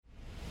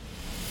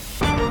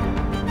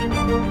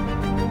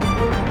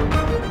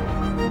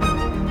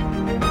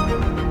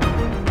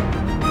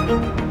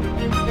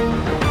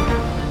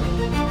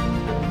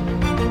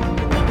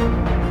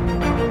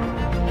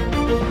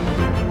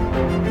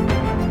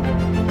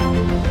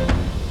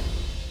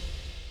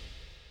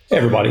Hey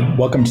everybody,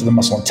 welcome to the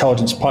Muscle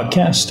Intelligence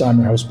Podcast. I'm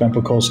your host, Ben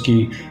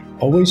Pokolsky,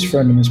 always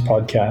framing this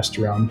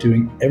podcast around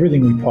doing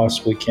everything we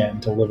possibly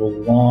can to live a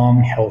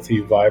long,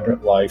 healthy,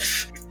 vibrant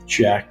life with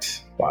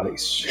jacked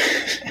bodies.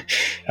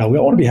 We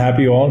all want to be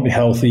happy, we all want to be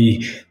healthy,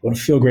 we want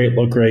to feel great,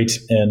 look great,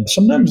 and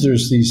sometimes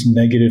there's these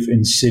negative,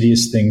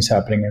 insidious things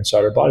happening inside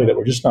our body that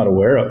we're just not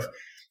aware of.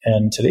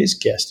 And today's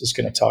guest is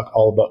going to talk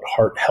all about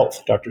heart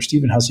health. Dr.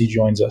 Stephen Hussey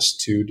joins us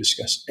to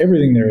discuss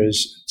everything there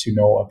is to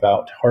know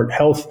about heart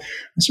health.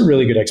 That's a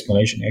really good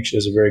explanation. He actually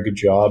does a very good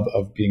job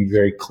of being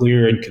very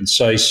clear and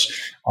concise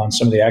on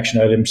some of the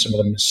action items, some of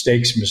the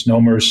mistakes,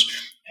 misnomers,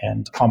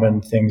 and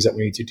common things that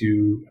we need to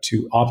do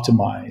to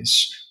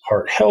optimize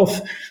heart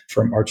health,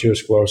 from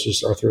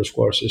arteriosclerosis,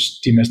 atherosclerosis,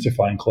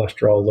 demystifying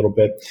cholesterol a little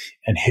bit,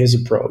 and his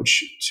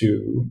approach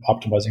to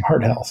optimizing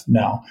heart health.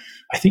 Now,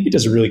 I think he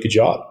does a really good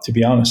job, to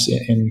be honest,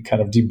 in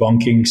kind of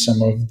debunking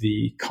some of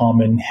the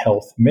common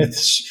health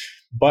myths.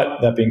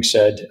 But that being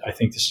said, I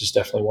think this is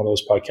definitely one of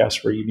those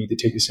podcasts where you need to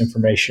take this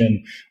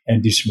information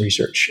and do some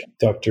research.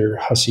 Dr.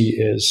 Hussey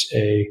is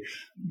a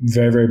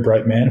very, very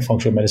bright man, a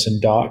functional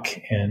medicine doc,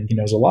 and he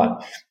knows a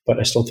lot. But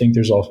I still think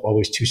there's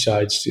always two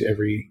sides to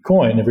every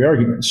coin, every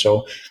argument.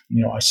 So,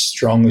 I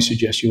strongly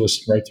suggest you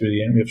listen right through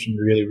the end. We have some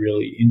really,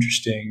 really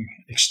interesting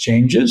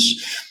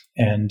exchanges.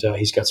 And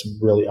he's got some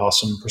really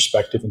awesome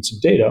perspective and some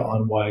data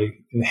on why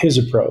his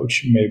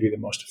approach may be the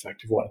most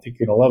effective one. I think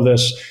you're going to love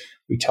this.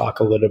 We talk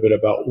a little bit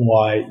about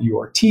why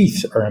your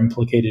teeth are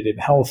implicated in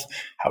health,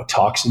 how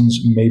toxins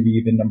may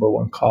be the number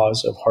one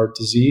cause of heart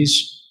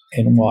disease,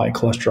 and why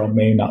cholesterol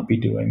may not be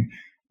doing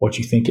what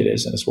you think it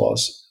is, and as well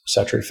as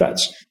saturated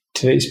fats.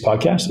 Today's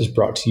podcast is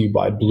brought to you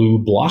by Blue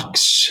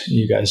Blocks.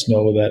 You guys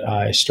know that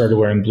I started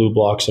wearing Blue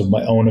Blocks of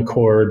my own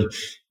accord,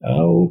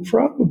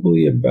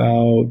 probably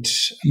about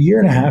a year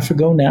and a half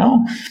ago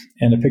now.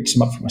 And I picked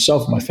them up for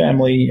myself and my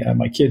family.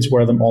 My kids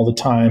wear them all the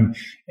time.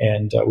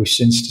 And we've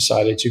since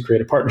decided to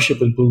create a partnership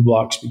with Blue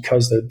Blocks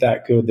because they're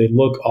that good. They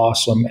look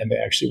awesome and they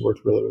actually work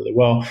really, really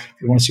well.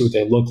 If you want to see what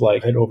they look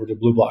like, head over to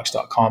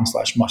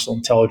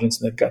blueblocks.com/muscleintelligence.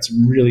 And they've got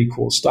some really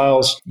cool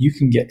styles. You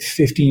can get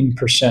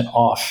 15%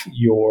 off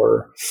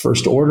your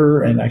first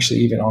order and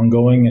actually even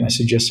ongoing. And I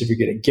suggest if you're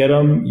going to get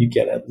them, you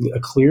get a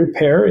clear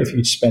pair if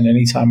you spend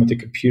any time at the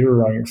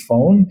computer or on your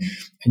phone,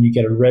 and you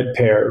get a red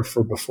pair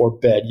for before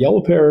bed.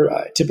 Yellow pair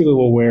I typically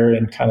will wear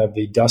in kind of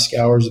the dusk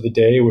hours of the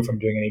day, if I'm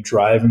doing any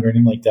driving or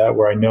anything like that,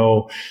 where I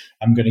know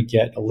I'm going to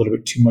get a little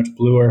bit too much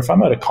blue. Or if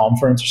I'm at a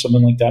conference or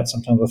something like that,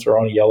 sometimes I'll throw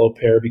on a yellow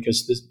pair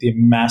because the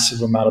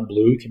massive amount of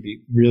blue can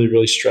be really,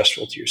 really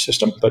stressful to your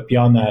system. But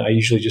beyond that, I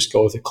usually just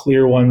go with the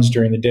clear ones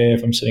during the day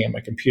if I'm sitting at my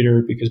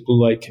computer, because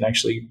blue light can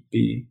actually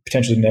be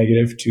potentially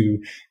negative to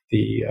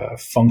the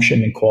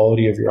function and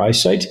quality of your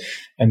eyesight.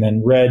 And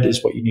then red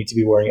is what you need to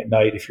be wearing at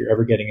night if you're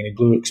ever getting any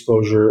blue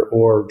exposure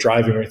or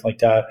driving or anything like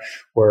that,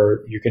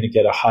 where you're going to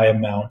get a high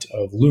amount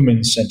of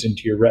lumens sent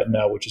into your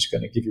retina, which is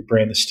going to give your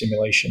brain the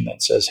stimulation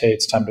that says, hey,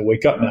 it's time to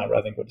wake up now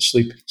rather than go to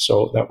sleep.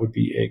 So that would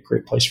be a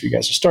great place for you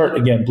guys to start.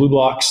 Again,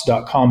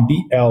 blueblocks.com,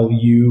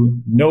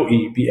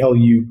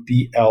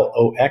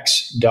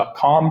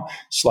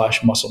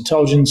 blueblocks.com/muscle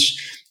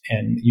intelligence.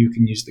 And you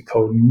can use the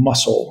code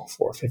MUSCLE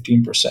for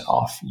 15%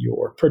 off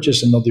your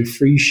purchase. And they'll do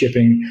free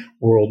shipping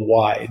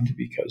worldwide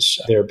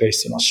because they're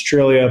based in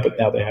Australia, but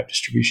now they have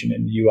distribution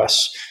in the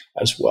US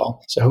as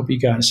well. So I hope you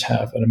guys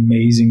have an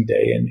amazing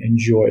day and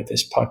enjoy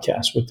this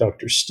podcast with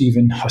Dr.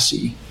 Stephen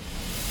Hussey.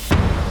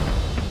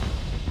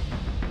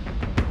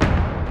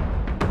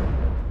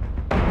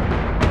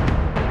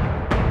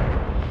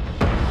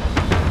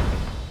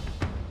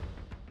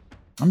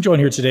 I'm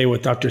joined here today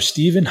with Dr.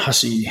 Stephen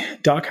Hussey.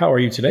 Doc, how are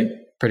you today?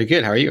 Pretty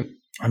good. How are you?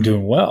 I'm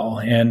doing well.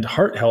 And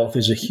heart health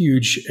is a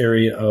huge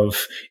area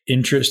of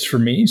interest for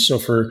me. So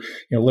for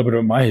a little bit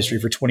of my history,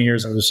 for 20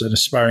 years, I was an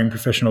aspiring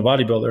professional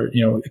bodybuilder,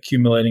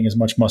 accumulating as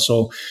much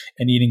muscle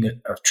and eating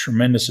a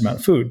tremendous amount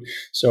of food.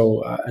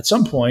 So at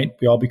some point,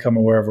 we all become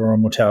aware of our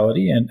own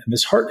mortality. And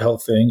this heart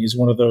health thing is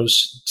one of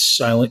those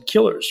silent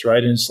killers,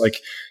 right? And it's like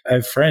I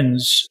have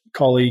friends,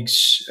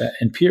 colleagues,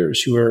 and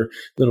peers who are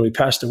literally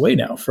passed away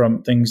now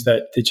from things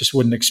that they just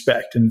wouldn't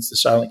expect. And it's the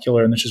silent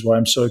killer. And this is why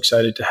I'm so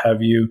excited to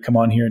have you come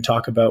on here and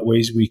talk about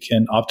ways we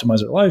can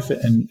optimize our life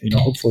and,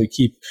 hopefully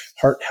keep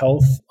heart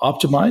health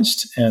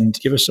optimized and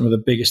give us some of the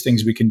biggest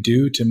things we can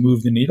do to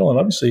move the needle, and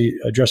obviously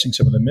addressing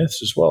some of the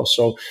myths as well.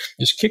 So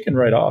just kicking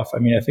right off, I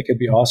think it'd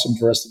be awesome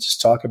for us to just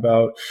talk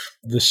about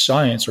the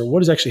science, or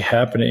what is actually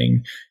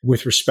happening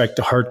with respect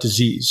to heart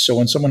disease. So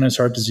when someone has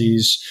heart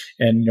disease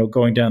and,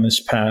 going down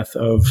this path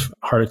of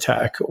heart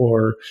attack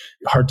or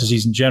heart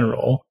disease in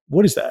general,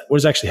 what is that? What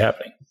is actually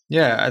happening?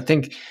 Yeah, I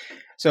think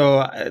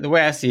so. The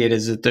way I see it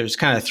is that there's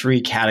kind of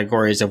three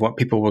categories of what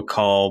people would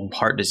call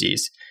heart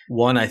disease.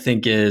 One, I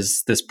think,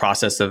 is this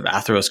process of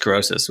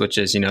atherosclerosis, which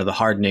is, the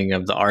hardening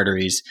of the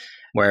arteries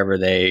wherever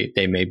they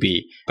may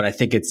be. But I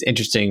think it's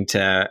interesting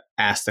to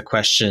ask the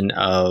question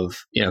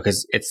of,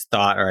 because it's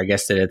thought, or I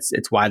guess that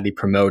it's widely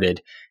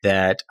promoted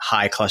that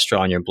high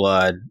cholesterol in your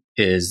blood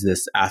is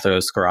this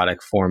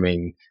atherosclerotic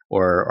forming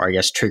or I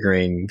guess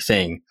triggering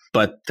thing.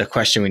 But the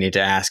question we need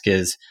to ask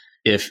is,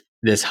 if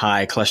this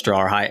high cholesterol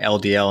or high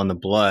LDL in the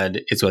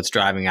blood is what's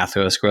driving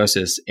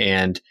atherosclerosis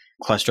and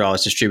cholesterol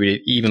is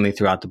distributed evenly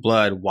throughout the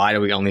blood, why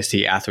do we only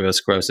see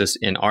atherosclerosis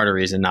in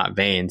arteries and not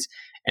veins?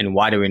 And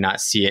why do we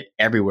not see it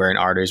everywhere in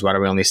arteries? Why do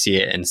we only see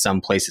it in some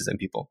places in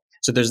people?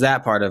 So there's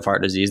that part of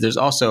heart disease. There's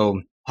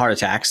also heart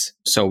attacks.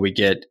 So we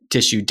get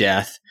tissue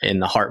death in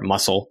the heart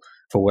muscle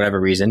for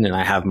whatever reason. And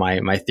I have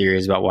my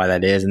theories about why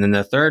that is. And then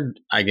the third,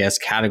 I guess,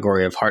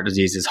 category of heart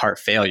disease is heart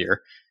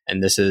failure.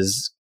 And this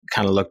is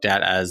kind of looked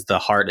at as the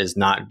heart is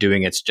not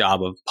doing its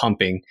job of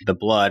pumping the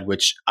blood,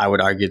 which I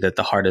would argue that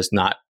the heart is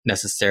not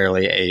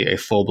necessarily a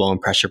full-blown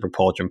pressure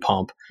propulsion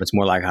pump. It's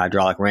more like a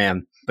hydraulic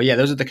ram. But yeah,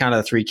 those are the kind of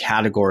the three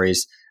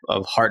categories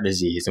of heart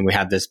disease. And we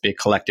have this big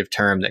collective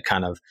term that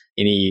kind of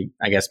any,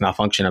 I guess,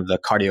 malfunction of the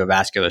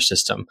cardiovascular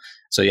system.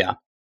 So yeah.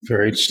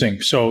 Very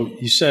interesting. So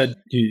you said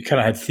you kind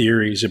of had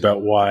theories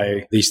about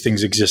why these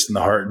things exist in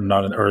the heart and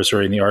not in, or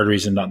sorry, in the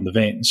arteries and not in the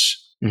veins.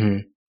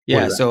 Mm-hmm.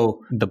 Yeah.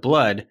 So the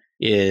blood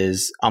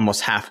is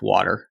almost half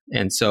water.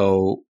 And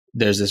so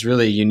there's this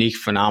really unique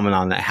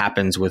phenomenon that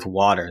happens with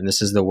water. And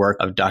this is the work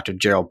of Dr.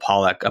 Gerald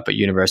Pollack up at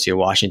University of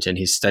Washington.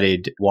 He's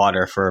studied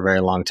water for a very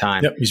long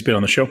time. Yep. He's been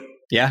on the show.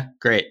 Yeah.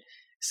 Great.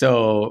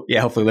 So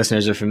yeah, hopefully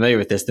listeners are familiar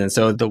with this then.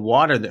 So the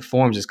water that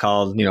forms is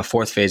called,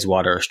 fourth phase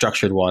water or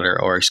structured water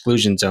or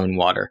exclusion zone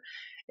water.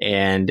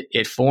 And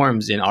it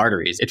forms in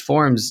arteries. It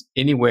forms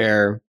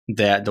anywhere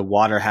that the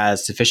water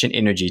has sufficient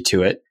energy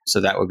to it. So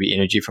that would be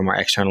energy from our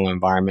external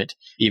environment.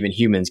 Even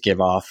humans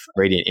give off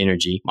radiant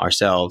energy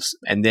ourselves.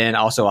 And then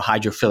also a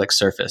hydrophilic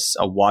surface,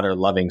 a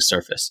water-loving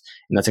surface.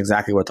 And that's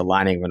exactly what the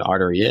lining of an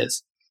artery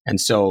is.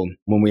 And so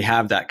when we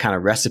have that kind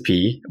of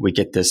recipe, we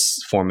get this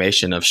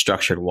formation of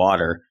structured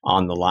water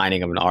on the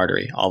lining of an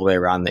artery, all the way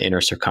around the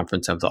inner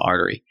circumference of the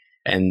artery.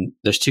 And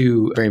there's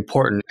two very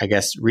important, I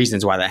guess,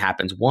 reasons why that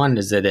happens. One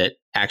is that it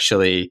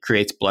actually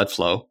creates blood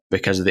flow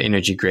because of the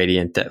energy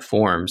gradient that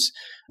forms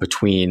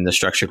between the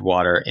structured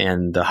water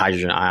and the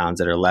hydrogen ions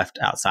that are left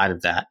outside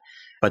of that.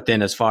 But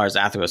then as far as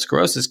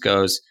atherosclerosis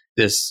goes,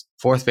 this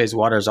fourth phase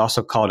water is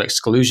also called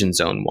exclusion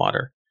zone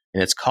water.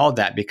 And it's called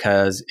that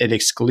because it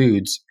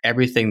excludes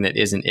everything that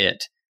isn't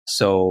it.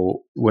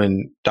 So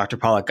when Dr.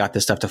 Pollack got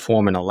this stuff to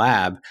form in a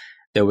lab,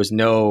 there was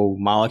no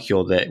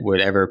molecule that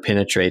would ever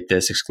penetrate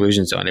this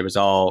exclusion zone. It was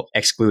all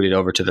excluded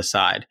over to the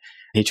side.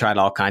 He tried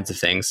all kinds of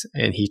things.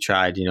 And he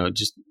tried,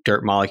 just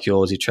dirt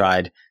molecules. He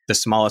tried the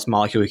smallest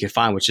molecule he could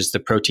find, which is the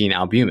protein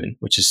albumin,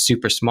 which is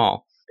super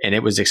small. And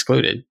it was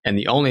excluded. And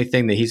the only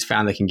thing that he's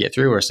found that can get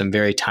through are some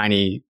very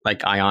tiny,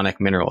 like ionic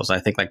minerals, I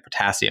think like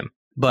potassium.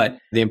 But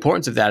the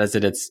importance of that is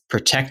that it's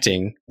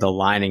protecting the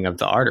lining of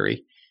the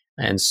artery.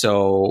 And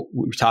so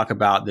we talk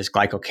about this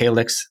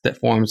glycocalyx that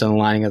forms on the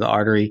lining of the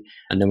artery.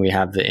 And then we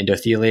have the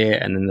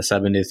endothelia and then the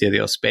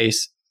subendothelial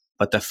space.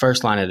 But the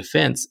first line of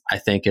defense, I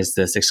think, is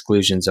this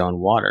exclusion zone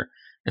water.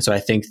 And so I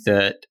think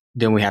that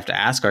then we have to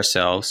ask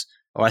ourselves,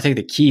 I think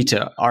the key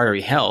to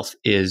artery health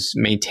is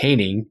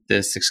maintaining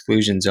this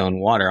exclusion zone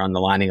water on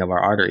the lining of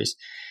our arteries.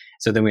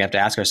 So then we have to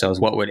ask ourselves,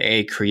 what would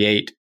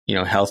create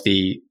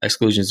healthy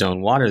exclusion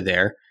zone water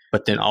there,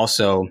 but then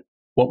also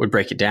what would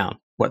break it down?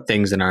 What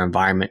things in our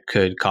environment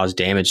could cause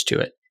damage to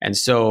it? And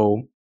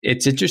so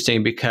it's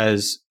interesting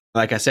because,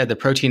 like I said, the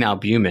protein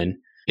albumin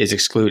is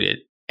excluded,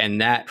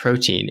 and that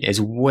protein is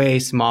way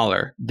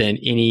smaller than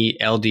any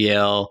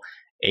LDL,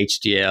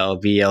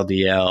 HDL,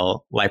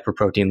 VLDL,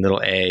 lipoprotein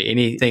little a,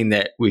 anything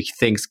that we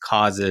think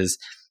causes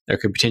or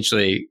could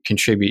potentially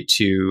contribute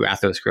to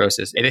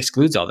atherosclerosis. It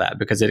excludes all that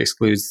because it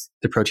excludes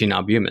the protein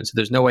albumin. So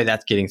there's no way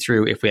that's getting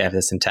through if we have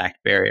this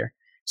intact barrier.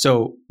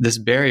 So this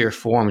barrier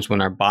forms when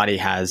our body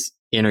has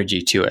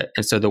energy to it.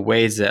 And so the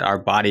ways that our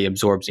body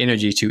absorbs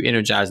energy to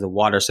energize the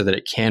water so that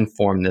it can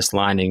form this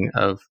lining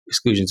of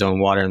exclusion zone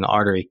water in the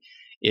artery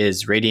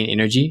is radiant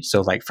energy.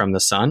 So like from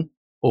the sun,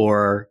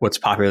 or what's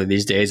popular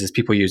these days is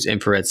people use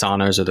infrared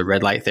saunas or the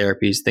red light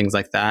therapies, things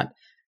like that.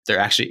 There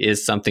actually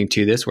is something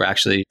to this. We're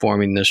actually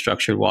forming the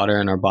structured water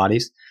in our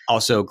bodies.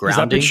 Also grounding.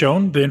 Has that been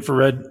shown? The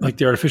infrared, like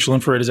the artificial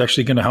infrared, is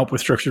actually going to help with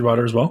structured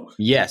water as well?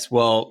 Yes.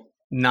 Well,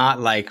 not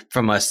like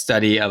from a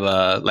study of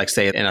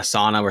say in a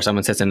sauna where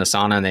someone sits in a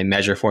sauna and they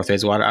measure fourth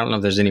phase water. I don't know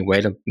if there's any way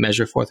to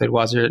measure fourth phase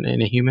water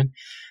in a human,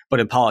 but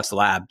in Pollack's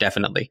lab,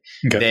 definitely.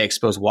 Okay. They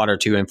expose water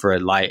to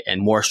infrared light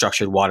and more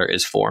structured water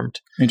is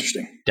formed.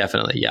 Interesting.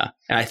 Definitely. Yeah.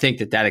 And I think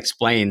that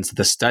explains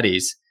the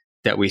studies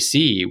that we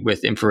see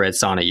with infrared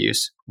sauna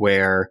use,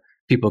 where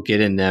people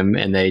get in them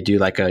and they do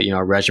like a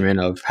regimen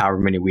of however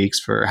many weeks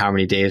for how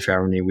many days for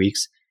however many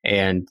weeks,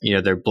 and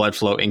their blood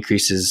flow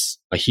increases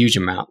a huge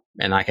amount.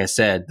 And like I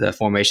said, the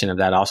formation of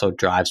that also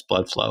drives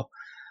blood flow,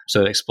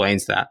 so it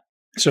explains that.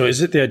 So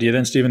is it the idea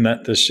then, Stephen,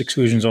 that this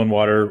exclusion zone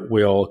water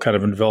will kind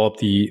of envelop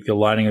the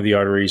lining of the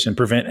arteries and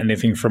prevent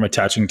anything from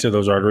attaching to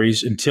those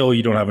arteries until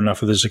you don't have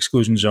enough of this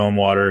exclusion zone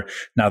water?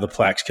 Now the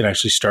plaques can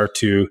actually start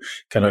to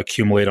kind of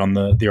accumulate on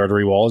the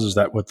artery walls. Is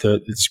that what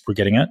we're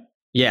getting at?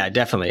 Yeah,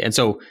 definitely. And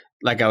so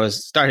like I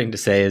was starting to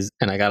say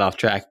and I got off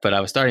track, but I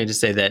was starting to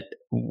say that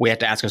we have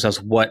to ask ourselves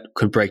what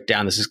could break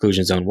down this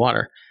exclusion zone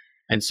water.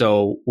 And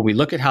so when we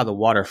look at how the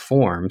water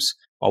forms,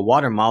 A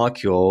water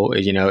molecule,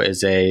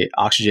 is a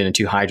oxygen and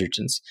two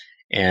hydrogens.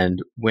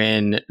 And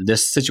when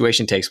this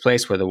situation takes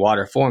place where the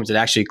water forms, it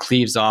actually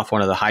cleaves off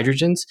one of the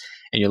hydrogens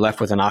and you're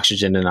left with an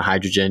oxygen and a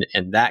hydrogen.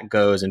 And that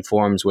goes and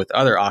forms with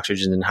other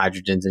oxygens and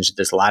hydrogens into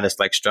this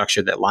lattice-like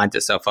structure that lines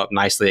itself up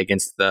nicely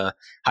against the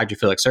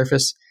hydrophilic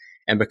surface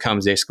and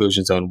becomes the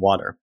exclusion zone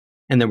water.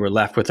 And then we're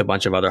left with a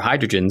bunch of other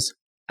hydrogens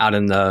out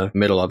in the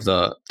middle of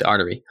the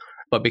artery.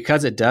 But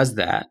because it does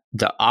that,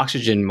 the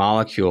oxygen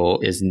molecule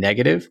is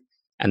negative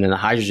and then the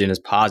hydrogen is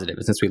positive.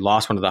 And since we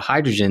lost one of the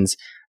hydrogens,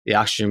 the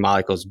oxygen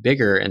molecule is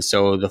bigger. And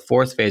so the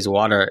fourth phase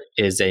water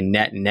is a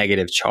net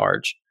negative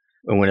charge.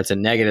 And when it's a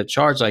negative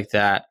charge like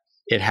that,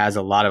 it has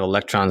a lot of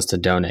electrons to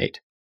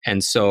donate.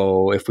 And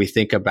so if we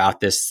think about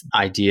this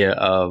idea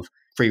of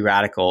free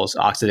radicals,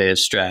 oxidative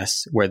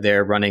stress, where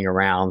they're running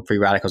around, free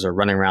radicals are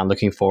running around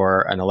looking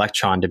for an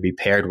electron to be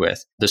paired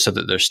with so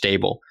that they're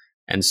stable.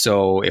 And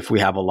so if we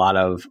have a lot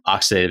of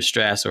oxidative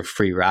stress or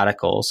free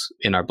radicals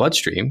in our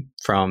bloodstream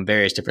from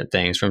various different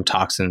things, from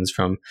toxins,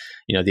 from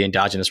the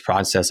endogenous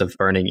process of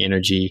burning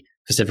energy,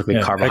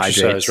 specifically carbohydrates.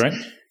 Exercise, right?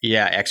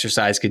 Yeah,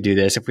 exercise could do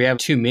this. If we have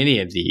too many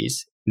of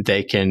these,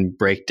 they can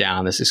break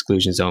down this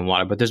exclusion zone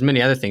water. But there's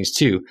many other things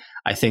too.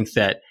 I think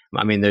that,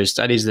 there's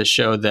studies that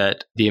show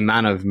that the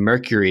amount of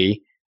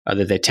mercury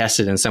that they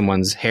tested in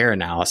someone's hair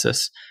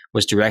analysis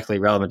was directly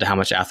relevant to how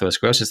much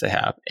atherosclerosis they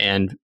have.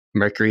 And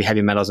mercury,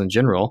 heavy metals in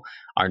general,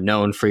 are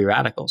known free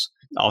radicals.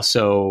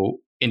 Also,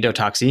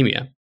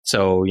 endotoxemia.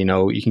 So,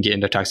 you can get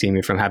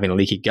endotoxemia from having a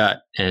leaky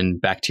gut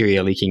and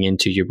bacteria leaking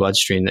into your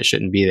bloodstream that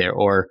shouldn't be there,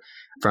 or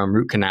from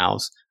root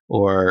canals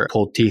or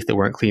pulled teeth that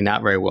weren't cleaned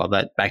out very well.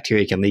 That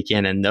bacteria can leak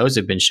in, and those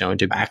have been shown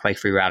to act like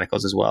free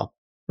radicals as well.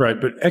 Right.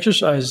 But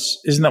exercise,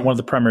 isn't that one of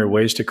the primary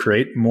ways to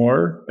create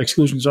more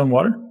exclusion zone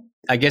water?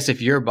 I guess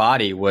if your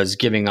body was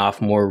giving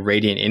off more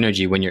radiant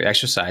energy when you're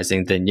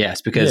exercising, then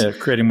yes, because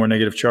creating more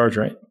negative charge,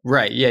 right?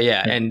 Right.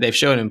 Yeah. And they've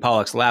shown in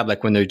Pollack's lab,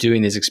 like when they're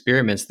doing these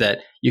experiments, that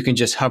you can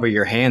just hover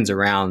your hands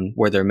around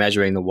where they're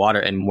measuring the water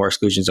and more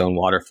exclusion zone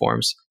water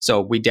forms.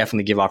 So we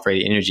definitely give off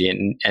radiant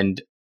energy.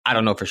 And I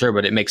don't know for sure,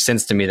 but it makes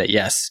sense to me that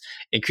yes,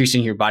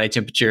 increasing your body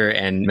temperature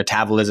and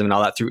metabolism and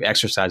all that through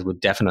exercise would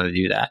definitely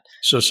do that.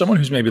 So someone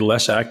who's maybe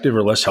less active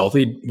or less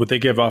healthy, would they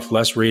give off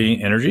less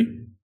radiant energy?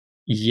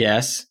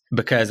 Yes,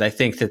 because I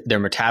think that their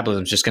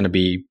metabolism is just going to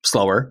be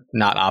slower,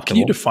 not optimal. Can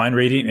you define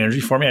radiant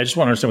energy for me? I just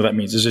want to understand what that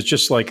means. Is it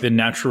just like the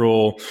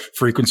natural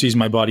frequencies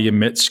my body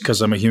emits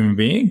because I'm a human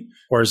being?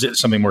 Or is it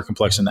something more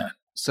complex than that?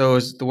 So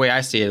the way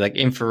I see it, like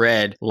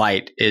infrared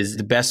light is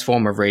the best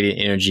form of radiant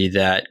energy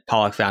that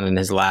Pollack found in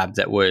his lab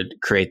that would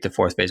create the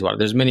fourth phase water.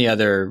 There's many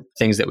other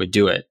things that would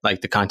do it,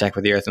 like the contact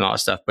with the earth and all that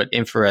stuff, but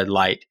infrared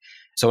light.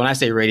 So when I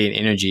say radiant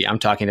energy, I'm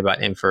talking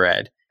about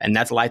infrared. And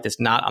that's light that's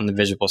not on the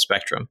visible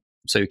spectrum.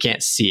 So you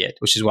can't see it,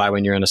 which is why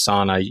when you're in a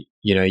sauna,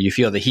 you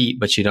feel the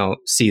heat, but you don't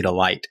see the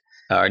light,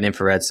 or an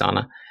infrared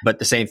sauna. But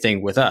the same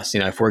thing with us,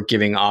 if we're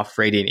giving off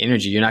radiant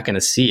energy, you're not going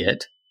to see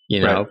it,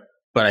 Right.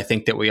 But I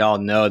think that we all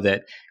know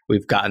that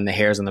we've gotten the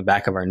hairs on the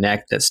back of our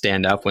neck that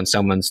stand up when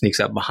someone sneaks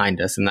up behind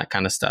us and that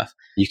kind of stuff.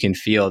 You can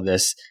feel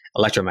this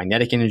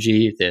electromagnetic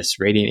energy, this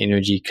radiant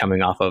energy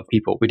coming off of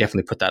people. We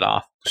definitely put that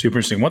off. Super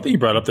interesting. One thing you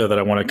brought up there that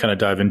I want to kind of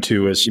dive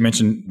into is you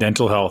mentioned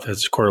dental health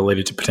as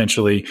correlated to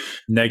potentially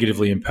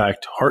negatively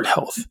impact heart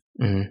health.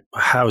 Mm-hmm.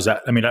 How is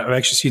that? I've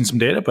actually seen some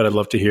data, but I'd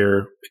love to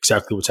hear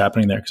exactly what's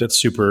happening there because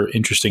that's super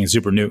interesting and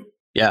super new.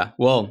 Yeah.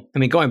 Well,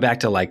 going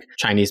back to like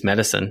Chinese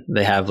medicine,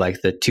 they have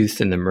like the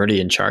tooth and the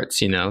meridian charts,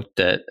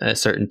 that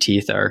certain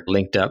teeth are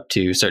linked up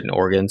to certain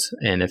organs.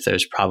 And if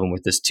there's a problem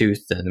with this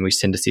tooth, then we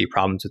tend to see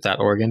problems with that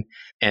organ.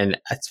 And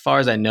as far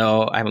as I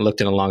know, I haven't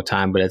looked in a long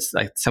time, but it's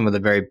like some of the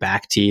very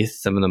back teeth,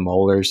 some of the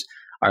molars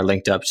are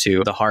linked up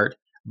to the heart.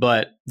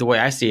 But the way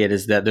I see it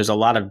is that there's a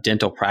lot of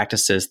dental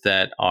practices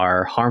that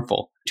are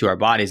harmful to our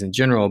bodies in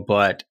general,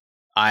 but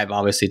I've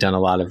obviously done a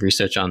lot of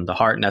research on the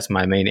heart, and that's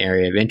my main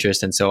area of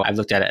interest. And so I've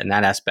looked at it in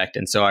that aspect.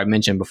 And so I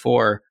mentioned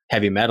before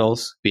heavy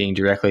metals being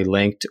directly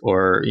linked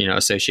or,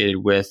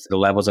 associated with the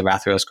levels of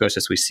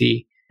atherosclerosis we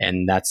see.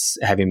 And that's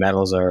heavy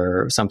metals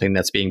are something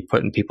that's being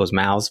put in people's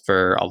mouths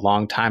for a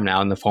long time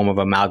now in the form of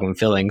amalgam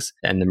fillings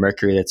and the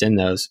mercury that's in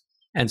those.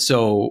 And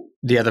so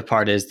the other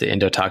part is the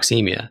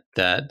endotoxemia,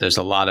 that there's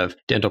a lot of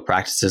dental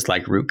practices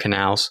like root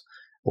canals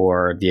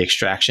or the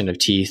extraction of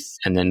teeth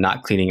and then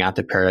not cleaning out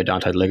the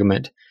periodontoid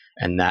ligament.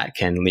 And that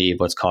can leave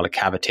what's called a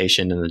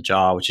cavitation in the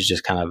jaw, which is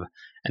just kind of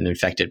an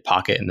infected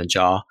pocket in the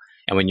jaw.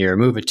 And when you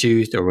remove a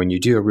tooth or when you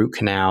do a root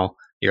canal,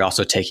 you're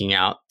also taking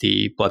out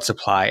the blood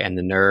supply and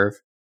the nerve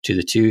to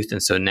the tooth.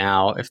 And so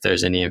now if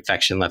there's any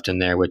infection left in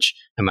there, which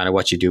no matter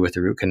what you do with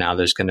the root canal,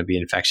 there's going to be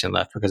infection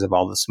left because of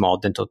all the small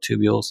dental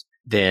tubules,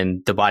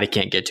 then the body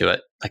can't get to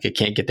it. Like it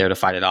can't get there to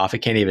fight it off. It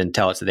can't even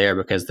tell it's there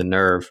because the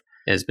nerve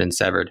has been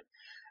severed.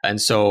 And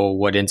so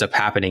what ends up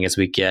happening is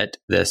we get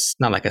this,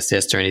 not like a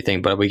cyst or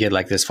anything, but we get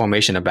like this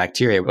formation of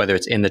bacteria, whether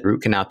it's in the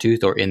root canal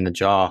tooth or in the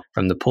jaw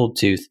from the pulled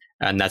tooth,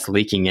 and that's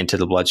leaking into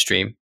the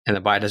bloodstream. And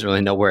the body doesn't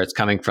really know where it's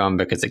coming from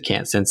because it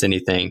can't sense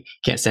anything,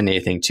 can't send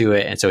anything to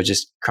it. And so it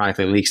just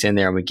chronically leaks in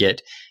there and we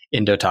get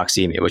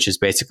endotoxemia, which is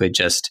basically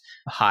just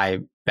high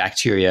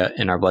bacteria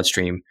in our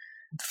bloodstream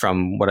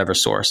from whatever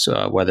source,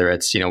 whether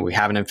it's, we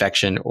have an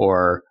infection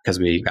or because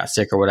we got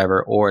sick or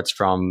whatever, or it's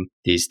from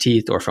these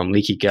teeth or from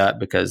leaky gut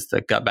because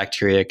the gut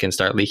bacteria can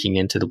start leaking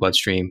into the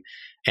bloodstream.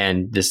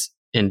 And this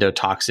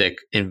endotoxic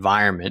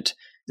environment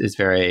is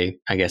very,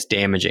 I guess,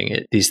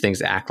 damaging. These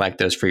things act like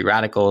those free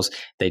radicals.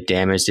 They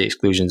damage the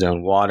exclusion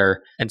zone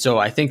water. And so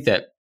I think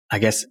that, I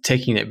guess,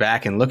 taking it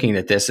back and looking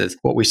at this is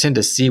what we tend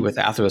to see with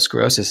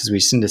atherosclerosis is we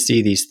tend to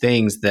see these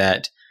things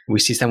that we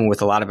see someone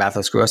with a lot of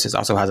atherosclerosis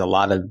also has a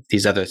lot of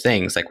these other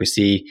things. Like we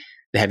see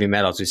the heavy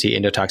metals, we see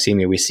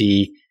endotoxemia, we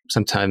see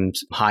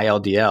sometimes high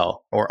LDL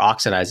or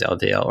oxidized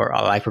LDL or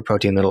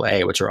lipoprotein little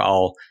a, which are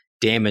all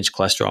damaged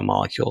cholesterol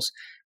molecules.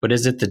 But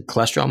is it the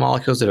cholesterol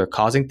molecules that are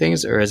causing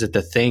things, or is it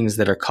the things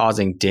that are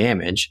causing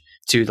damage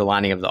to the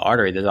lining of the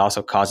artery that's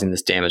also causing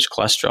this damaged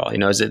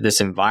cholesterol? Is it this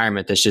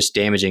environment that's just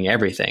damaging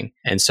everything?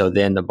 And so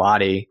then the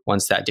body,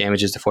 once that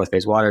damages the fourth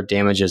phase water,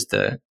 damages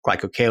the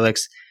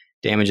glycocalyx,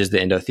 damages the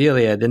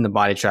endothelia, then the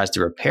body tries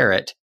to repair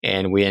it.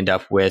 And we end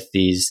up with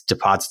these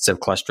deposits of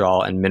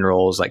cholesterol and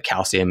minerals like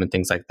calcium and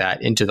things like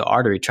that into the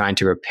artery, trying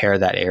to repair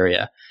that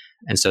area.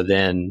 And so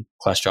then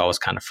cholesterol was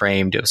kind of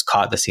framed. It was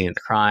caught at the scene of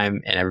the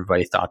crime, and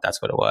everybody thought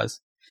that's what it was.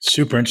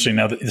 Super interesting.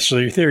 Now, so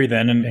your theory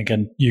then, and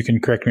again, you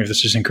can correct me if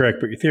this is incorrect,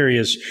 but your theory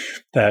is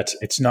that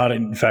it's not,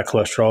 in fact,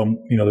 cholesterol.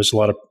 There's a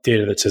lot of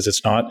data that says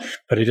it's not,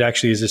 but it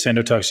actually is this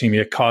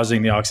endotoxemia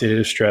causing the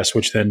oxidative stress,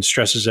 which then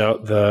stresses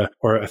out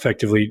or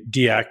effectively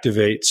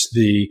deactivates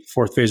the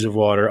fourth phase of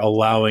water,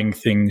 allowing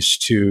things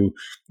to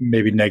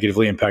maybe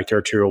negatively impact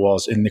arterial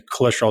walls. And the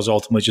cholesterol is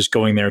ultimately just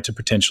going there to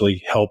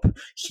potentially help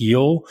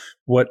heal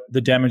what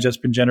the damage that's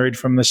been generated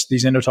from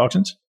these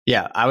endotoxins?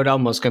 Yeah, I would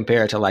almost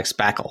compare it to like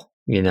spackle.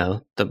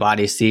 The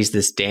body sees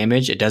this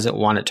damage. It doesn't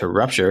want it to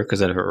rupture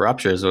because if it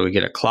ruptures, we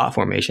get a clot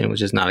formation,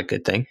 which is not a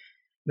good thing.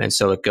 And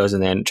so it goes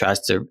in there and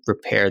tries to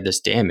repair this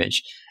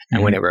damage.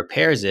 And when it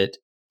repairs it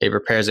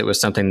with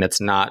something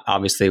that's not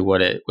obviously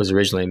what it was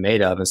originally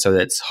made of. And so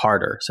it's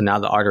harder. So now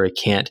the artery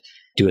can't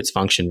do its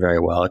function very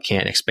well. It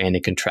can't expand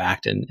and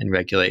contract and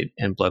regulate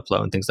and blood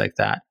flow and things like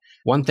that.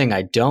 One thing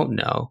I don't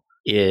know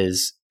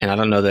is, and I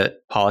don't know that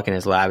Pollock and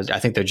his lab, I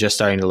think they're just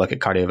starting to look at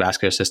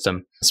cardiovascular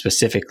system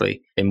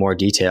specifically in more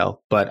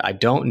detail, but I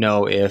don't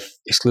know if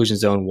exclusion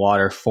zone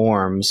water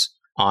forms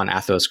on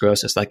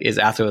atherosclerosis. Like, is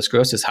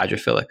atherosclerosis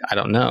hydrophilic? I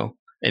don't know.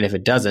 And if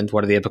it doesn't,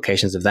 what are the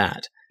implications of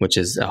that? Which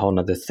is a whole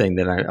other thing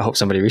that I hope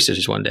somebody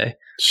researches one day.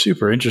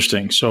 Super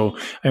interesting. So,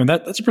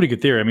 that's a pretty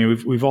good theory.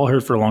 We've all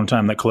heard for a long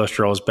time that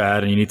cholesterol is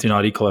bad and you need to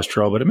not eat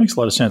cholesterol, but it makes a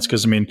lot of sense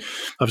because,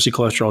 obviously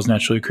cholesterol is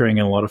naturally occurring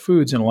in a lot of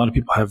foods, and a lot of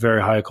people have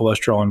very high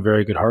cholesterol and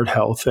very good heart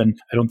health. And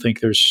I don't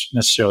think there's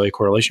necessarily a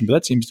correlation, but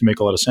that seems to make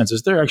a lot of sense.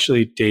 Is there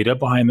actually data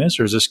behind this,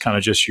 or is this kind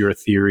of just your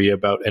theory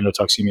about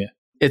endotoxemia?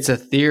 It's a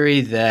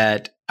theory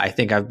that I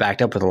think I've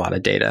backed up with a lot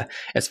of data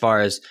as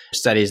far as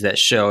studies that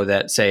show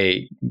that,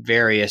 say,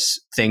 various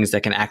things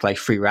that can act like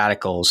free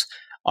radicals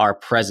are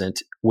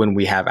present when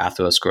we have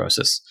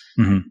atherosclerosis.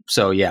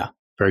 So, yeah.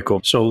 Very cool.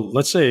 So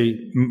let's say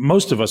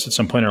most of us at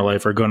some point in our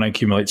life are going to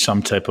accumulate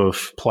some type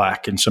of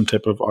plaque and some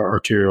type of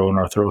arterial and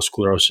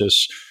atherosclerosis.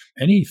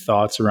 Any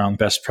thoughts around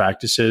best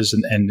practices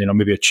and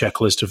maybe a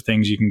checklist of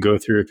things you can go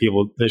through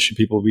that should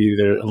people be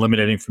either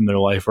eliminating from their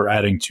life or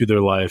adding to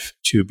their life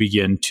to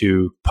begin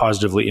to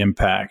positively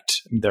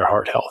impact their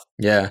heart health?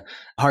 Yeah.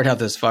 Heart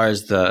health as far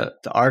as the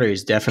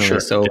arteries, definitely. Sure.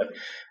 So, yeah.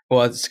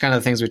 Well, it's kind of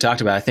the things we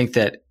talked about. I think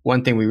that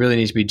one thing we really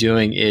need to be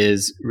doing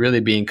is really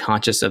being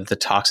conscious of the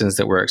toxins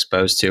that we're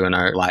exposed to in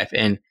our life.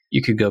 And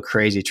you could go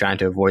crazy trying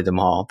to avoid them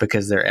all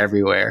because they're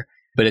everywhere.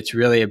 But it's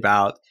really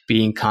about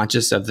being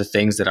conscious of the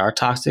things that are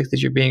toxic that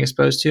you're being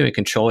exposed to and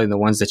controlling the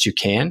ones that you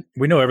can.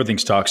 We know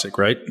everything's toxic,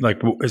 right? Like,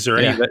 is there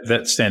any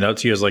that stand out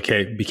to you as like,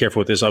 hey, be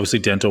careful with this? Obviously,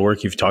 dental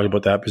work, you've talked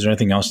about that. But is there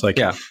anything else?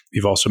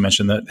 You've also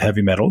mentioned that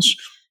heavy metals.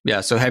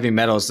 Yeah. So heavy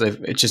metals,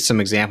 it's just some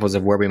examples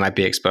of where we might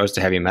be exposed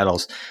to heavy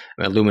metals.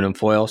 Aluminum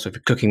foil. So if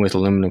you're cooking with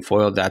aluminum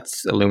foil,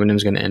 aluminum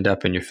is going to end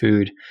up in your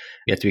food.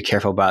 You have to be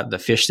careful about the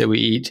fish that we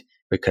eat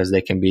because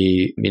they can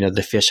be,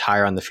 the fish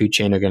higher on the food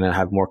chain are going to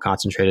have more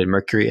concentrated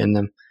mercury in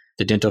them.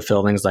 The dental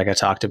fillings, like I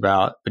talked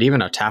about, but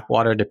even our tap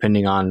water,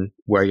 depending on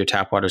where your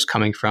tap water is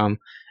coming from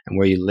and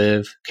where you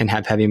live, can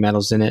have heavy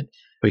metals in it.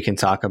 We can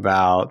talk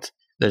about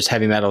there's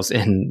heavy metals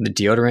in the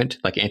deodorant,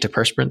 like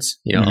antiperspirants.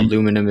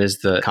 Aluminum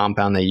is the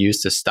compound they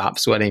use to stop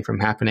sweating from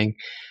happening.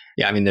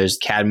 Yeah, there's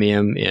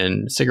cadmium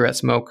in cigarette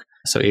smoke.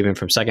 So even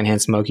from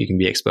secondhand smoke, you can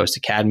be exposed to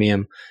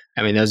cadmium.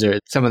 Those are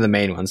some of the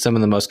main ones, some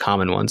of the most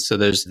common ones. So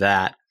there's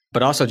that.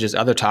 But also just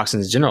other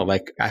toxins in general.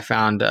 Like I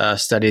found a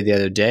study the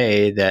other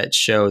day that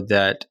showed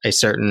that a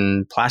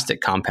certain plastic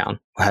compound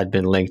had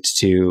been linked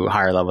to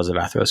higher levels of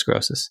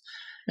atherosclerosis.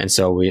 And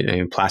so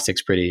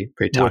plastic's pretty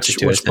toxic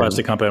to us. Which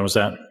plastic compound was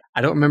that?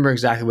 I don't remember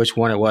exactly which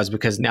one it was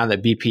because now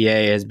that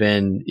BPA has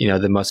been,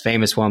 the most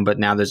famous one, but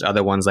now there's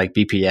other ones like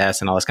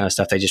BPS and all this kind of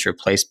stuff they just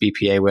replaced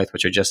BPA with,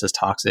 which are just as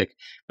toxic,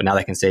 but now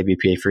they can say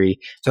BPA free.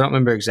 So I don't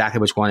remember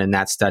exactly which one in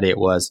that study it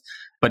was.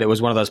 but it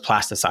was one of those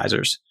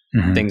plasticizers,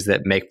 things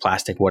that make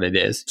plastic what it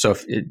is. So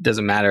if it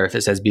doesn't matter if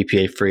it says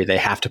BPA free, they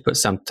have to put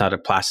some type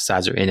of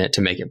plasticizer in it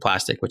to make it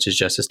plastic, which is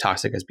just as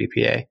toxic as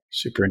BPA.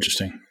 Super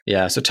interesting.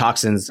 Yeah. So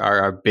toxins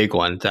are a big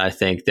one that I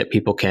think that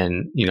people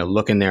can,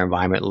 look in their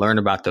environment, learn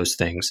about those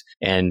things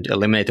and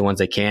eliminate the ones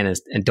they can,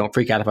 and don't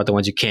freak out about the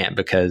ones you can't,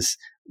 because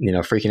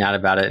freaking out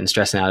about it and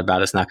stressing out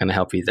about it's not going to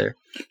help either.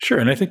 Sure.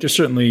 And I think there's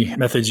certainly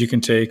methods you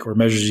can take or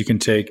measures you can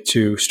take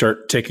to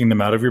start taking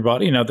them out of your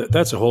body. Now,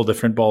 that's a whole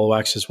different ball of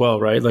wax as well,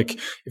 right? Like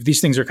if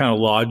these things are kind of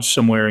lodged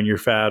somewhere in your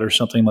fat or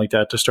something like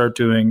that, to start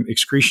doing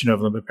excretion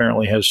of them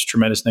apparently has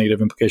tremendous negative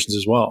implications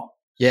as well.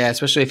 Yeah,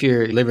 especially if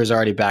your liver's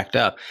already backed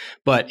up.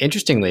 But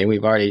interestingly,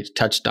 we've already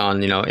touched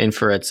on,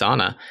 infrared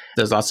sauna.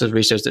 There's lots of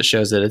research that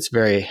shows that it's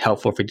very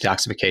helpful for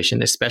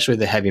detoxification, especially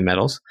the heavy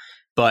metals.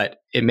 But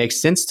it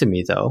makes sense to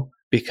me, though,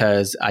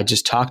 because I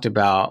just talked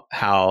about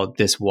how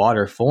this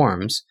water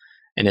forms,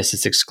 and it's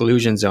this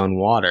exclusion zone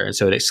water. And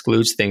so it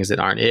excludes things that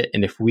aren't it.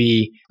 And if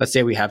let's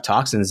say we have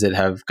toxins that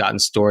have gotten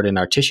stored in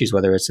our tissues,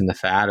 whether it's in the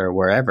fat or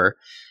wherever,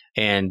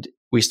 and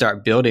we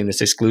start building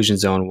this exclusion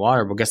zone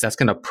water, well, I guess that's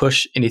going to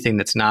push anything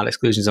that's not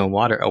exclusion zone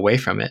water away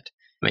from it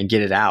and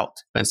get it out.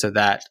 And so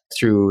that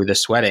through the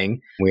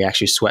sweating, we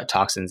actually sweat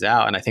toxins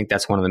out. And I think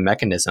that's one of the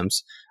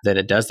mechanisms that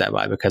it does that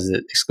by, because the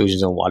exclusion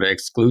zone water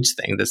excludes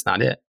things that's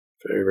not it.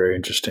 Very, very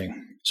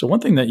interesting. So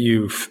one thing that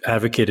you've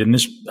advocated, and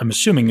this I'm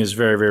assuming is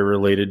very, very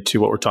related to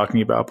what we're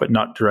talking about, but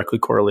not directly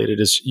correlated,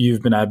 is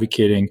you've been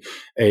advocating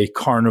a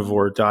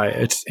carnivore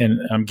diet. And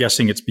I'm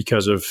guessing it's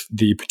because of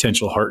the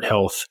potential heart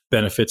health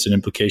benefits and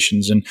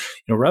implications. And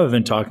rather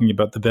than talking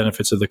about the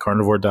benefits of the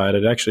carnivore diet,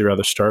 I'd actually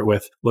rather start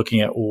with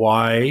looking at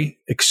why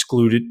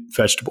excluded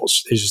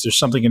vegetables. Is there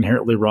something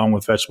inherently wrong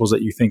with vegetables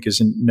that you think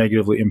is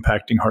negatively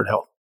impacting heart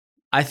health?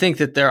 I think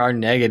that there are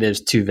negatives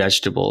to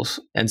vegetables,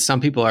 and some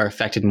people are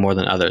affected more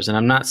than others. And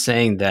I'm not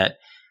saying that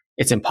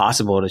it's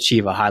impossible to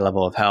achieve a high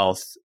level of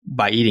health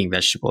by eating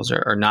vegetables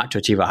or not to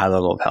achieve a high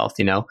level of health.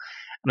 I'm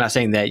not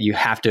saying that you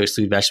have to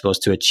exclude vegetables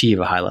to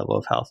achieve a high level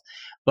of health.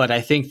 But I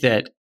think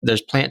that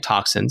there's plant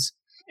toxins,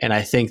 and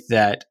I think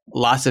that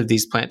lots of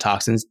these plant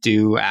toxins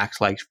do act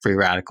like free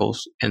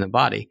radicals in the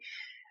body,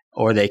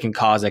 or they can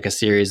cause like a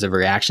series of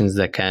reactions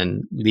that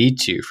can lead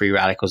to free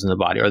radicals in the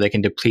body, or they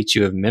can deplete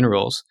you of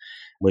minerals,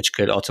 which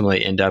could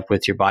ultimately end up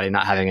with your body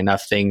not having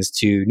enough things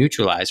to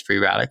neutralize free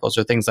radicals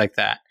or things like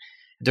that.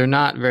 They're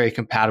not very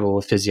compatible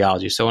with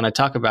physiology. So when I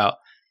talk about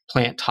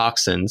plant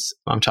toxins,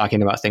 I'm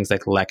talking about things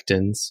like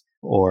lectins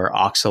or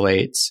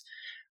oxalates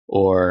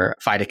or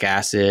phytic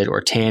acid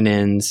or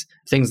tannins,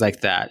 things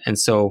like that. And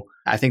so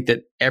I think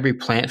that every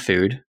plant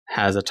food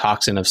has a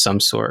toxin of some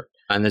sort.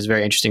 And there's a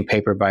very interesting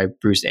paper by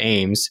Bruce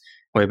Ames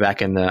way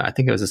back in I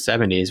think it was the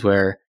 70s,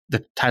 where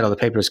the title of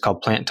the paper is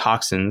called Plant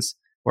Toxins,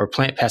 or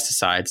plant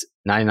pesticides,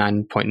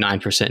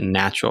 99.9%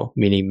 natural,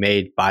 meaning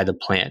made by the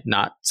plant,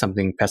 not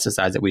something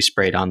pesticides that we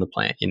sprayed on the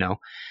plant,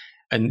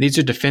 And these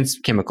are defense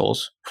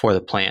chemicals for the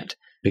plant,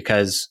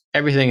 because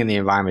everything in the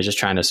environment is just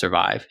trying to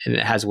survive, and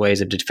it has ways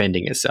of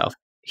defending itself.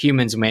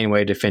 Humans' main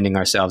way of defending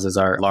ourselves is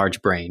our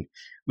large brain.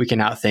 We can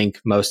outthink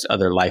most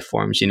other life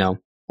forms,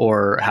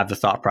 or have the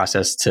thought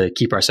process to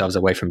keep ourselves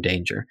away from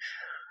danger.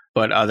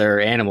 But other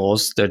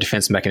animals, their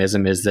defense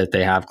mechanism is that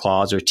they have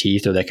claws or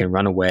teeth, or they can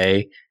run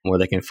away, or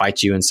they can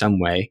fight you in some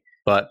way.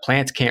 But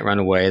plants can't run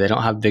away. They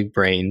don't have big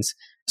brains.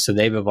 So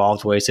they've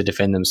evolved ways to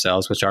defend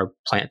themselves, which are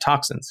plant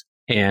toxins.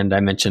 And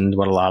I mentioned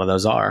what a lot of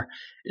those are.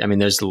 I mean,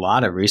 there's a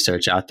lot of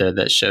research out there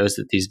that shows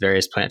that these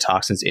various plant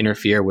toxins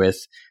interfere with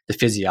the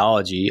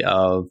physiology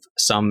of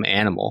some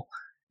animal.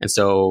 And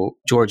so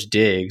George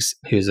Diggs,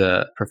 who's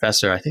a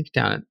professor, I think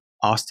down at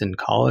Austin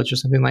College or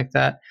something like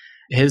that,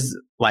 his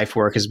life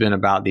work has been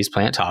about these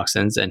plant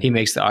toxins. And he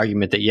makes the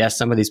argument that, yes,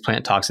 some of these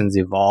plant toxins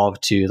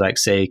evolved to, like,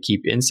 say,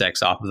 keep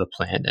insects off of the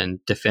plant and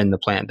defend the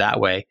plant that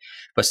way.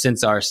 But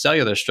since our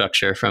cellular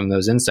structure from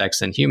those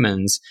insects and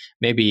humans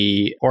may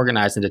be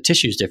organized into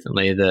tissues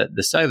differently,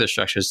 the cellular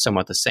structure is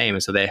somewhat the same.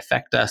 And so they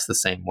affect us the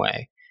same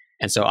way.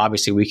 And so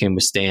obviously we can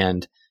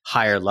withstand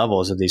higher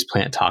levels of these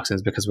plant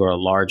toxins because we're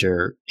a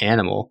larger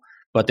animal,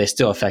 but they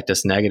still affect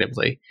us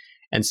negatively.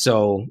 And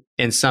so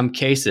in some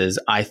cases,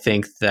 I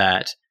think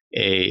that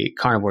a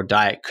carnivore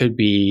diet could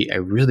be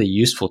a really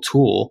useful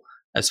tool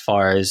as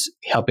far as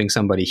helping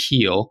somebody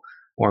heal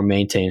or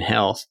maintain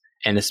health.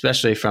 And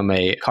especially from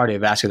a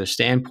cardiovascular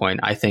standpoint,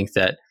 I think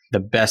that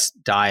the best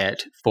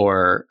diet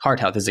for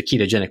heart health is a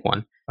ketogenic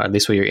one, or at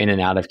least where you're in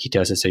and out of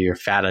ketosis, so you're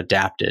fat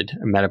adapted,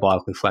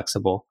 metabolically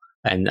flexible.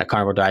 And a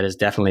carnivore diet is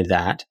definitely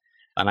that.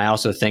 And I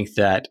also think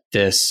that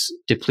this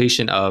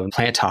depletion of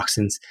plant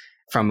toxins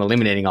from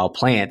eliminating all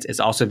plants is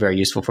also very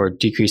useful for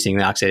decreasing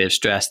the oxidative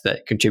stress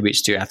that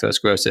contributes to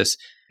atherosclerosis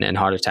and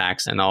heart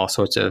attacks and all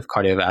sorts of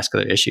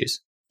cardiovascular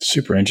issues.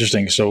 Super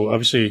interesting. So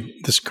obviously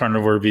this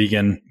carnivore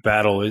vegan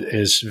battle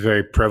is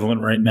very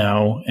prevalent right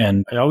now.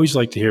 And I always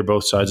like to hear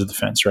both sides of the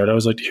fence, right? I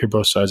always like to hear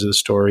both sides of the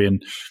story.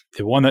 And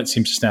the one that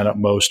seems to stand out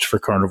most for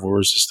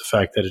carnivores is the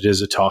fact that it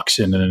is a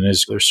toxin and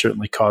they're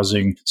certainly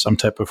causing some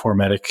type of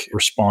hormetic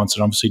response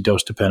and obviously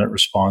dose dependent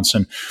response.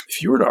 And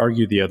if you were to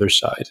argue the other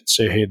side and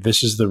say, hey,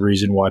 this is the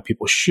reason why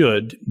people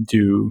should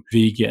do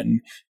vegan,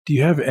 do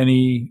you have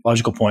any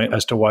logical point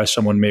as to why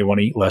someone may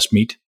want to eat less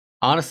meat?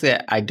 Honestly,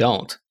 I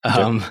don't.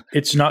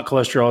 It's not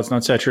cholesterol. It's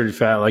not saturated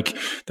fat. Like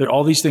there are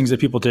all these things that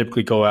people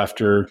typically go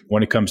after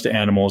when it comes to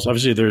animals.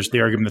 Obviously, there's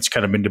the argument that's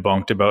kind of been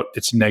debunked about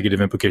its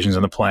negative implications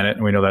on the planet.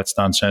 And we know that's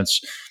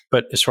nonsense.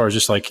 But as far as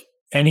just like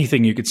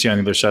anything you could see on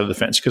the other side of the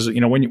fence, because,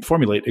 when you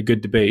formulate a good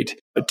debate,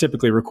 it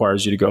typically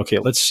requires you to go, okay,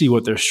 let's see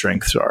what their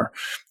strengths are.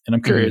 And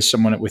I'm curious,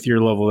 someone with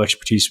your level of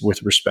expertise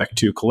with respect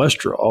to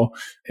cholesterol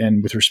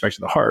and with respect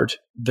to the heart,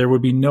 there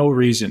would be no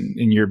reason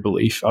in your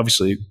belief,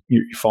 obviously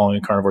you're following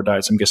a carnivore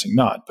diet, so I'm guessing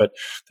not, but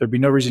there'd be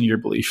no reason in your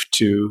belief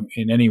to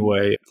in any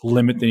way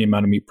limit the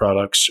amount of meat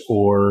products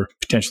or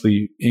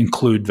potentially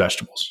include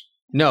vegetables.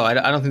 No, I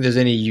don't think there's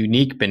any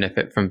unique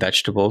benefit from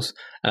vegetables.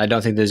 And I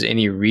don't think there's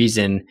any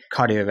reason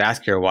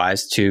cardiovascular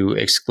wise to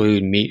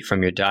exclude meat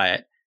from your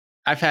diet.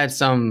 I've had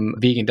some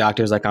vegan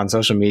doctors like on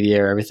social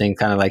media or everything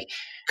kind of like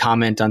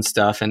comment on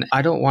stuff. And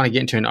I don't want to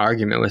get into an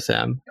argument with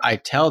them. I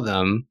tell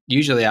them,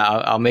 usually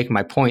I'll make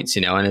my points,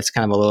 and it's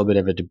kind of a little bit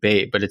of a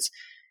debate, but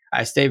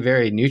I stay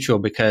very neutral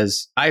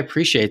because I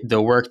appreciate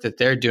the work that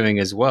they're doing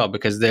as well,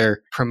 because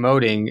they're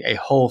promoting a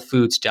whole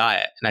foods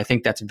diet. And I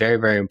think that's very,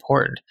 very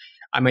important.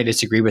 I may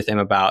disagree with them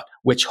about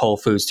which whole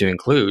foods to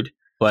include,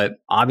 but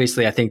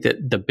obviously I think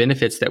that the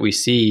benefits that we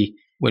see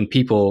when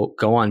people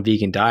go on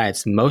vegan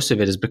diets, most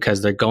of it is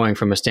because they're going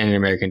from a standard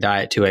American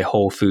diet to a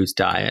whole foods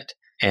diet.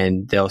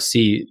 And they'll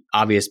see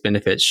obvious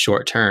benefits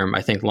short term.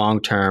 I think long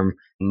term,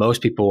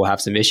 most people will have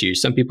some issues.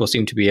 Some people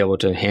seem to be able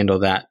to handle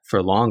that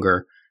for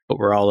longer, but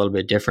we're all a little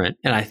bit different.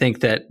 And I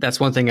think that that's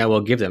one thing I will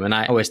give them. And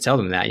I always tell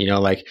them that,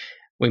 like,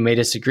 we may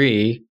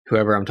disagree,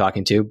 whoever I'm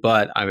talking to,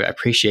 but I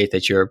appreciate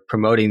that you're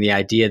promoting the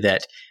idea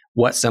that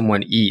what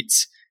someone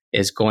eats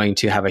is going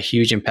to have a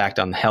huge impact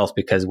on the health,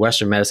 because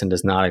Western medicine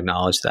does not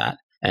acknowledge that.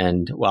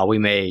 And while we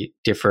may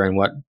differ in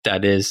what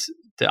that is,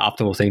 the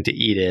optimal thing to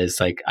eat is,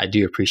 like, I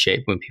do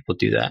appreciate when people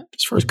do that.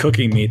 As far as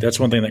cooking meat, that's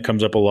one thing that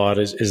comes up a lot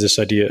is this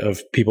idea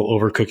of people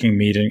overcooking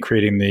meat and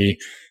creating the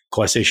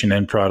glycation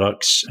end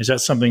products. Is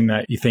that something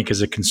that you think is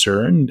a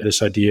concern?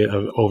 This idea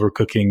of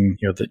overcooking,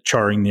 the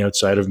charring the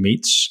outside of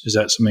meats, is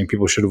that something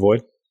people should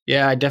avoid?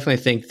 Yeah, I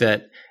definitely think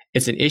that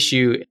it's an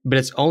issue, but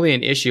it's only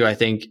an issue, I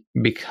think,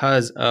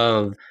 because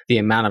of the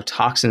amount of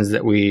toxins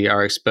that we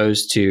are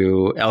exposed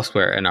to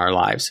elsewhere in our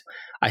lives.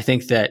 I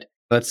think that,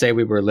 let's say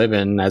we were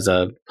living as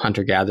a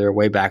hunter-gatherer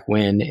way back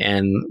when,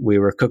 and we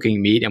were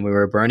cooking meat and we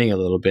were burning a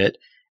little bit.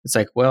 It's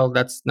like, well,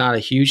 that's not a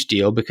huge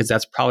deal because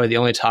that's probably the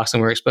only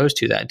toxin we're exposed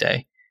to that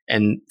day.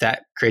 And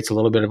that creates a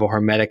little bit of a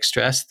hormetic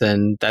stress,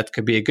 then that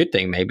could be a good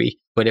thing maybe.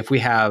 But if we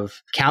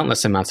have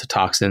countless amounts of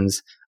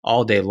toxins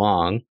all day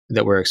long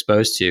that we're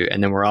exposed to,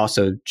 and then we're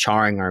also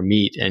charring our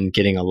meat and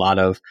getting a lot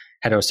of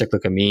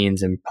heterocyclic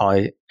amines and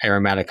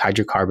polyaromatic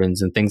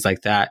hydrocarbons and things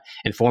like that,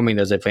 and forming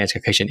those advanced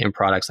glycation end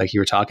products like you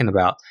were talking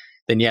about,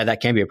 then yeah,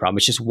 that can be a problem.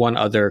 It's just one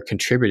other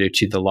contributor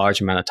to the large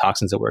amount of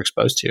toxins that we're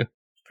exposed to.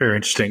 Very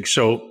interesting.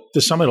 So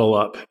to sum it all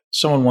up,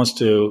 someone wants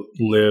to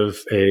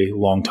live a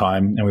long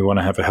time and we want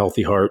to have a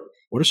healthy heart.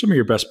 What are some of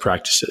your best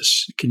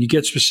practices? Can you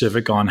get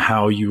specific on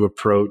how you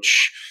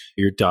approach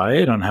your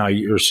diet, on how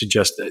you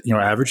suggest that,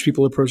 average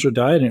people approach their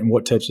diet, and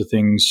what types of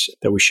things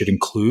that we should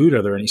include?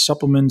 Are there any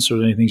supplements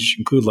or anything you should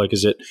include? Like,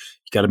 is it,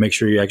 you got to make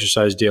sure you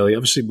exercise daily?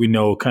 Obviously, we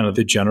know kind of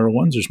the general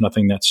ones. There's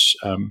nothing that's,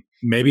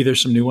 maybe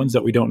there's some new ones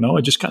that we don't know.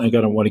 I just kind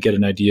of want to get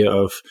an idea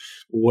of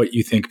what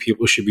you think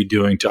people should be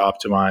doing to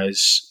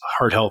optimize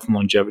heart health and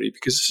longevity,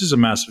 because this is a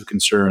massive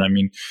concern. I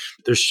mean,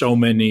 there's so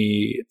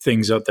many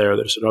things out there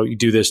that said, oh, you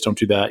do this, don't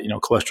do that.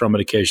 Cholesterol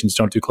medications,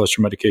 don't do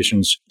cholesterol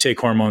medications. Take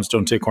hormones,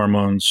 don't take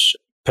hormones.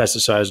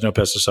 Pesticides, no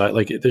pesticide.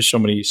 Like, there's so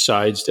many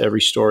sides to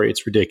every story.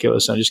 It's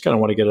ridiculous. And I just kind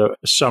of want to get a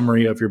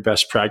summary of your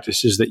best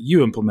practices that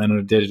you implement on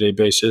a day-to-day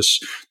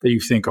basis that you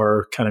think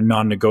are kind of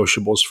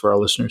non-negotiables for our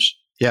listeners.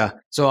 Yeah.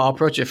 So I'll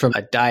approach it from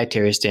a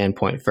dietary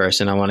standpoint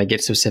first, and I want to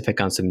get specific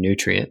on some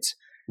nutrients.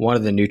 One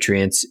of the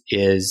nutrients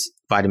is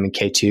vitamin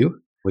K2,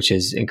 which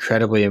is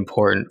incredibly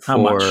important for... How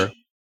much?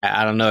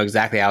 I don't know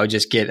exactly. I would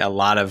just get a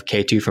lot of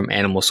K2 from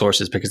animal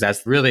sources, because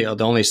that's really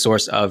the only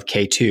source of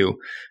K2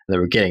 that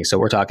we're getting. So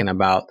we're talking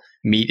about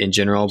meat in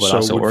general, but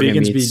also organ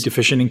meats. So would vegans be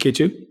deficient in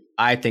K2?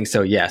 I think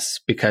so, yes,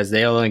 because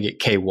they only get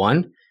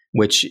K1,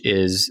 which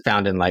is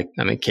found in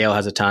kale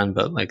has a ton,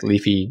 but like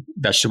leafy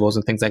vegetables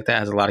and things like that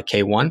has a lot of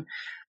K1,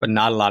 but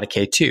not a lot of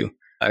K2.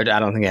 I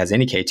don't think it has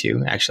any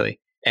K2 actually.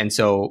 And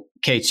so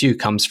K2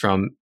 comes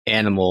from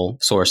animal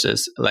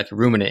sources, like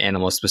ruminant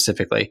animals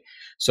specifically.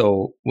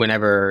 So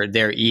whenever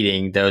they're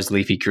eating those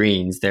leafy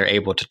greens, they're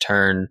able to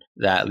turn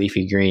that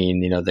leafy green,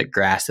 the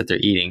grass that they're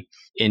eating,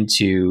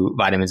 into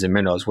vitamins and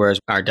minerals, whereas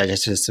our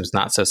digestive system is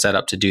not so set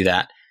up to do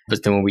that.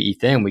 But then when we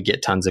eat them, we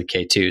get tons of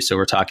K2. So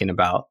we're talking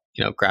about,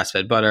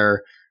 grass-fed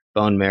butter,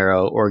 bone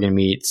marrow, organ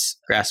meats,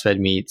 grass-fed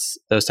meats,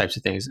 those types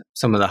of things.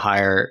 Some of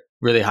the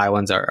really high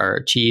ones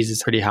are cheese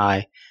is pretty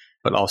high,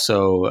 but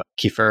also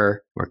kefir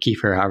or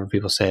kefir, however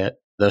people say it,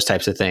 those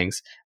types of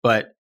things.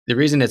 But the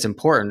reason it's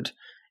important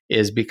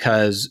is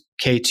because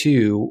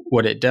K2,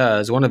 what it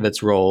does, one of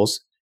its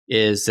roles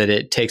is that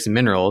it takes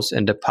minerals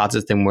and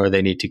deposits them where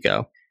they need to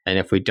go. And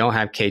if we don't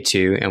have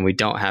K2 and we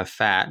don't have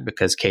fat,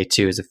 because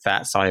K2 is a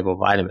fat-soluble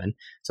vitamin,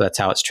 so that's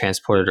how it's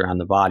transported around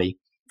the body.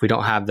 If we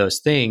don't have those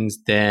things,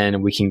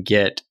 then we can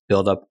get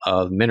buildup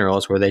of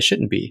minerals where they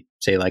shouldn't be,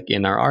 say like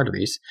in our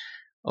arteries,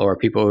 or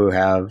people who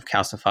have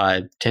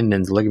calcified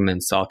tendons,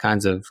 ligaments, all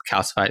kinds of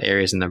calcified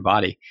areas in their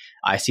body.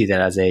 I see that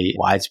as a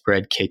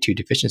widespread K2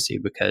 deficiency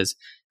because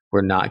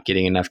we're not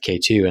getting enough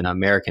K2 in the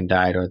American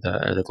diet or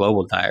the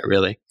global diet,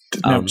 really.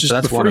 Now, just so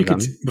that's one of them.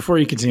 Before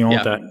you continue on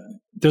with that,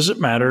 does it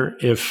matter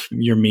if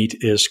your meat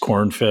is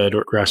corn-fed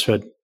or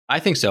grass-fed? I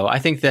think so. I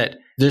think that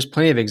there's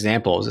plenty of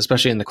examples,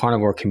 especially in the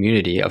carnivore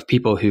community, of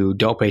people who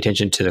don't pay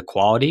attention to the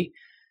quality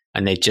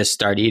and they just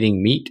start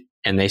eating meat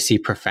and they see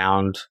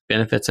profound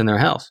benefits in their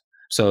health.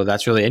 So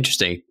that's really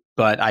interesting.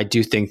 But I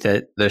do think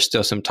that there's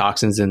still some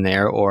toxins in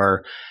there,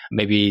 or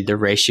maybe the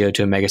ratio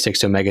to omega-6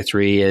 to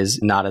omega-3 is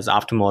not as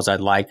optimal as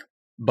I'd like.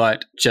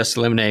 But just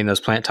eliminating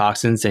those plant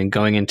toxins and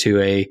going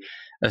into a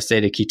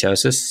state of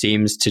ketosis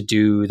seems to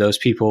do those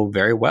people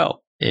very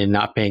well in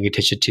not paying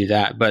attention to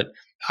that. But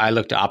I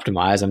look to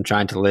optimize. I'm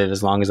trying to live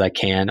as long as I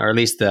can, or at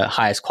least the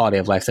highest quality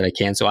of life that I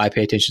can. So I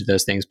pay attention to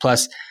those things.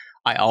 Plus,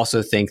 I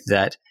also think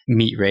that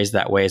meat raised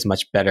that way is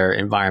much better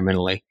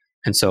environmentally.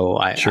 And so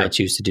I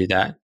choose to do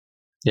that.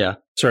 Yeah.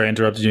 Sorry, I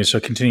interrupted you. So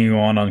continuing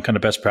on kind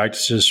of best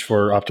practices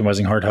for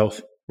optimizing heart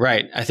health.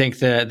 Right. I think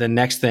the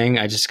next thing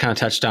I just kind of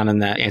touched on in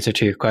that answer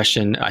to your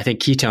question, I think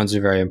ketones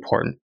are very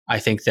important. I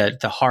think that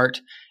the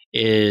heart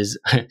is,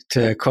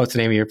 to quote the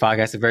name of your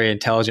podcast, a very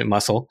intelligent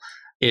muscle.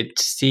 It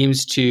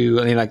seems to,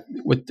 like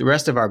with the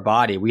rest of our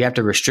body, we have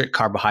to restrict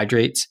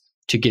carbohydrates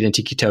to get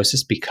into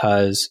ketosis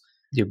because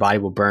your body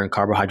will burn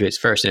carbohydrates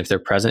first. And if they're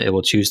present, it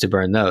will choose to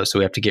burn those. So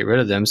we have to get rid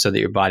of them so that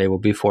your body will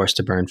be forced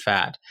to burn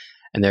fat.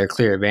 And there are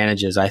clear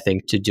advantages, I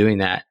think, to doing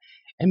that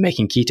and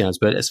making ketones.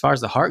 But as far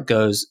as the heart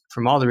goes,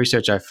 from all the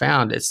research I've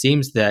found, it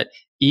seems that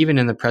even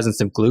in the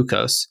presence of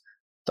glucose,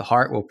 the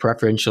heart will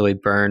preferentially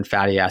burn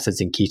fatty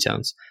acids and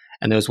ketones.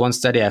 And there was one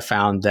study I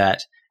found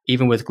that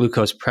even with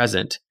glucose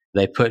present,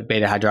 they put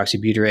beta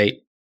hydroxybutyrate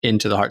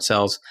into the heart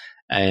cells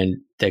and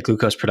the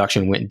glucose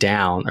production went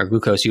down, or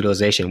glucose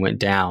utilization went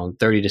down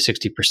 30 to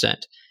 60%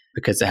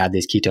 because they had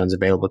these ketones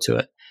available to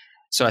it.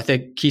 So I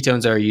think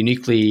ketones are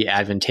uniquely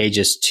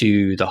advantageous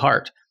to the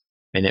heart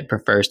and it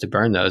prefers to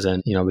burn those.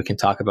 And, we can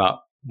talk about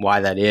why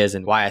that is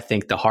and why I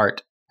think the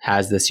heart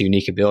has this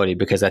unique ability,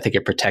 because I think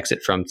it protects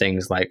it from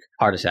things like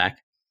heart attack.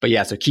 But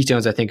yeah, so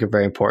ketones I think are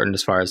very important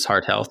as far as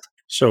heart health.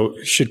 So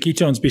should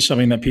ketones be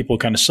something that people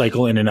kind of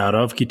cycle in and out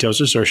of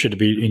ketosis, or should it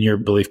be, in your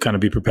belief, kind of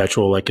be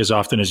perpetual, like as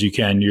often as you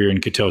can, you're in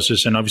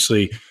ketosis? And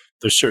obviously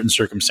there's certain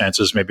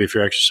circumstances, maybe if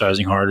you're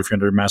exercising hard, if you're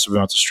under massive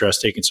amounts of stress,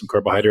 taking some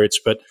carbohydrates.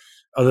 But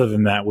other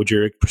than that, would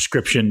your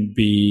prescription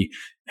be,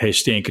 hey,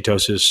 stay in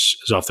ketosis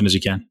as often as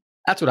you can?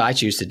 That's what I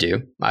choose to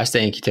do. I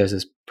stay in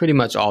ketosis pretty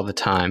much all the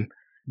time.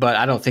 But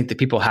I don't think that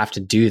people have to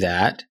do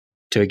that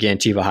to, again,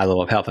 achieve a high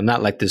level of health. I'm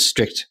not like this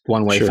strict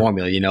one-way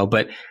formula,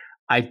 but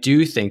I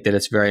do think that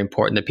it's very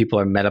important that people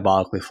are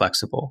metabolically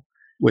flexible,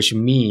 which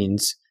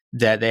means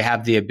that they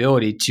have the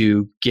ability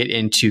to get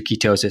into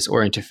ketosis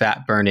or into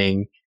fat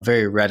burning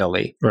very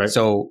readily. Right.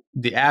 So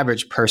the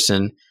average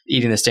person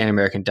eating the standard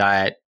American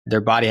diet,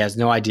 their body has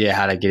no idea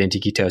how to get into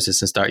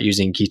ketosis and start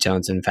using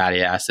ketones and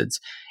fatty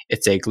acids.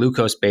 It's a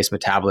glucose-based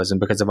metabolism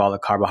because of all the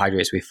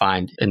carbohydrates we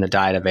find in the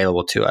diet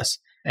available to us.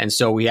 And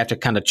so we have to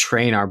kind of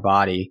train our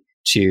body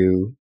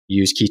to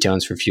use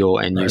ketones for fuel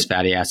and use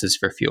fatty acids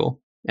for fuel.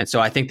 And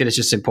so I think that it's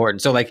just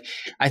important. So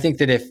I think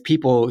that if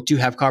people do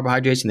have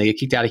carbohydrates and they get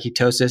kicked out of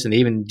ketosis and they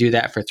even do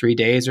that for 3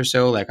 days or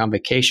so, like on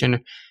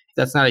vacation,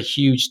 that's not a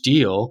huge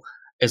deal.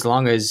 As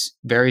long as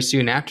very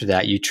soon after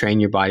that, you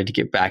train your body to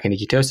get back into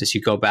ketosis,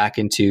 you go back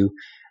into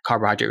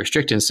carbohydrate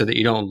restrictions so that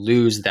you don't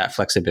lose that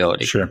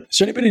flexibility. Sure.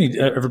 Has anybody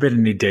ever been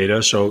any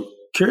data? So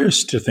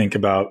curious to think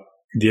about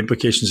the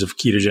implications of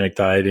ketogenic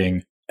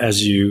dieting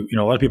as a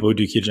lot of people who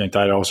do ketogenic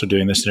diet are also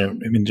doing this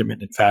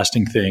intermittent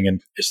fasting thing. And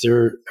is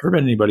there ever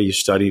been anybody who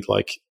studied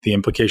like the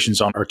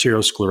implications on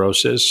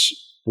arteriosclerosis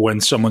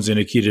when someone's in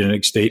a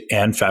ketogenic state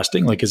and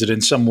fasting? Like, is it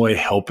in some way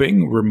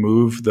helping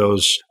remove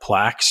those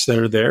plaques that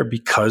are there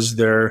because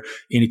they're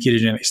in a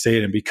ketogenic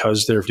state and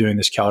because they're doing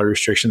this calorie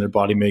restriction, their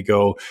body may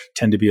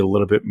tend to be a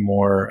little bit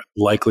more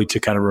likely to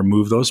kind of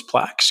remove those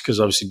plaques because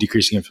obviously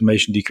decreasing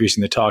inflammation,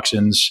 decreasing the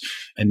toxins,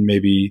 and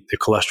maybe the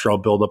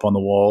cholesterol buildup on the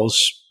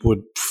walls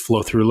would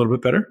flow through a little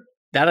bit better?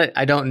 That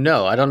I don't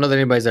know. I don't know that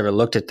anybody's ever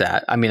looked at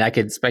that. I mean, I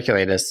could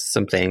speculate as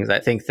some things. I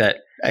think that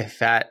a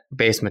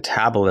fat-based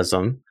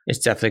metabolism, it's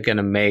definitely going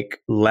to make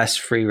less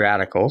free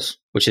radicals,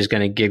 which is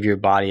going to give your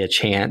body a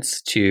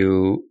chance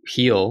to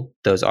heal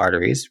those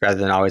arteries rather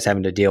than always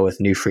having to deal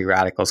with new free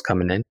radicals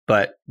coming in.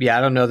 But yeah,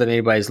 I don't know that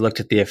anybody's looked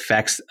at the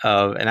effects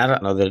of, and I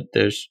don't know that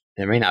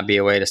there may not be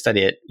a way to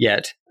study it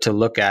yet, to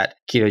look at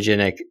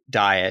ketogenic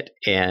diet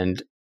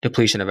and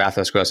depletion of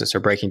atherosclerosis or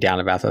breaking down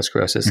of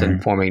atherosclerosis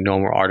and forming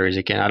normal arteries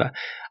again.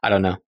 I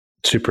don't know.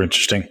 Super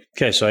interesting.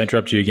 Okay, so I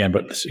interrupt you again,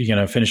 but you're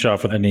going to finish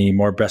off with any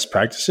more best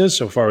practices?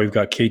 So far, we've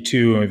got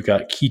K2 and we've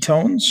got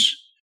ketones.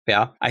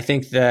 Yeah, I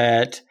think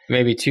that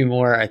maybe two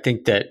more. I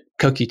think that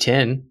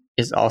CoQ10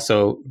 is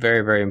also very,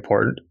 very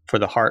important for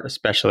the heart,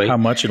 especially. How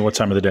much and what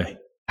time of the day?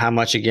 How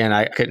much, again,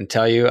 I couldn't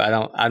tell you.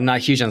 I'm not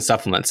huge on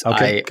supplements.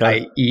 Okay,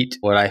 I eat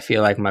what I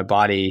feel like my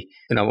body,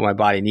 what my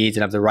body needs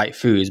and have the right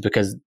foods,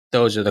 because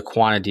those are the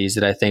quantities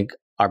that I think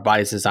our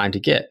body's designed to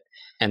get.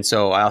 And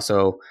so I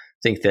also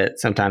think that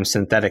sometimes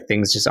synthetic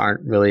things just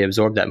aren't really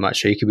absorbed that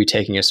much. So you could be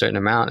taking a certain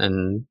amount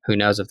and who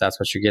knows if that's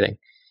what you're getting.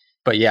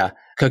 But yeah,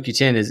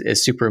 CoQ10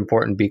 is super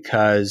important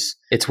because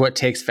it's what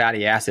takes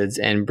fatty acids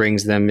and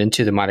brings them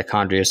into the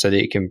mitochondria so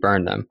that you can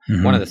burn them.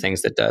 One of the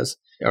things that does,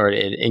 or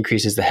it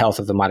increases the health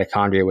of the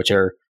mitochondria, which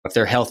are, if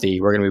they're healthy,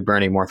 we're going to be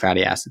burning more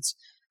fatty acids.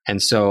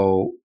 And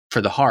so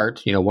for the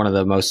heart, one of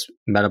the most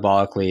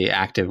metabolically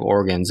active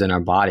organs in our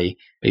body,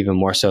 even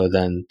more so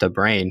than the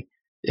brain,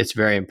 it's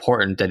very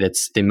important that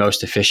it's the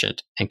most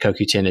efficient. And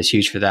CoQ10 is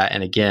huge for that.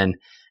 And again,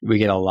 we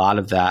get a lot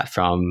of that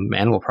from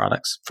animal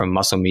products, from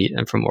muscle meat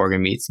and from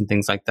organ meats and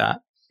things like that.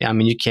 Yeah, I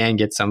mean, you can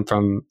get some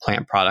from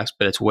plant products,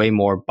 but it's way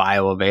more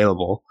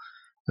bioavailable.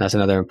 And that's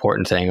another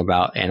important thing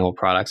about animal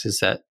products, is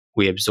that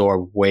we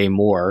absorb way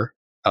more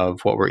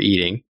of what we're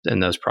eating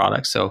in those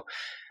products. So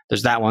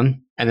there's that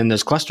one. And then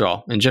there's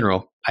cholesterol in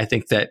general. I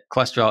think that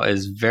cholesterol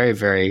is very,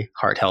 very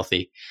heart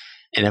healthy.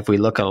 And if we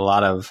look at a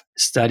lot of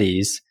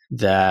studies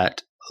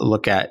that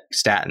look at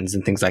statins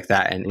and things like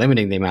that and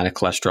limiting the amount of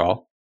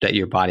cholesterol that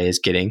your body is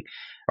getting,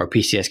 or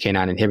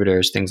PCSK9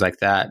 inhibitors, things like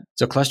that.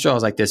 So cholesterol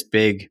is like this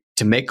big,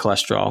 to make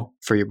cholesterol,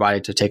 for your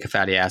body to take a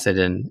fatty acid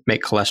and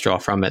make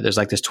cholesterol from it, there's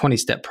like this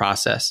 20-step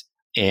process.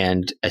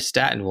 And a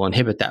statin will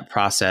inhibit that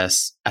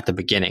process at the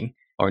beginning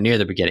or near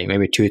the beginning,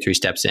 maybe 2 or 3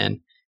 steps in.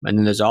 And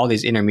then there's all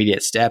these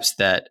intermediate steps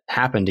that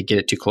happen to get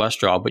it to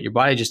cholesterol, but your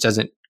body just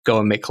doesn't go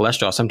and make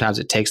cholesterol. Sometimes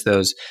it takes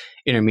those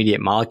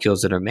intermediate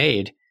molecules that are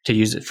made to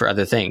use it for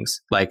other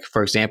things. Like,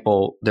 for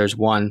example, there's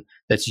one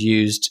that's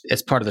used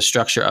as part of the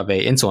structure of an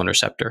insulin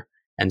receptor.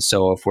 And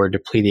so if we're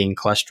depleting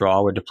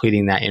cholesterol, we're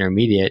depleting that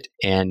intermediate,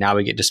 and now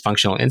we get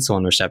dysfunctional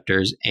insulin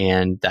receptors,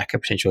 and that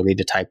could potentially lead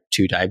to type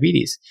 2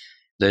 diabetes.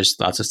 There's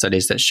lots of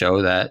studies that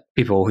show that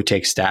people who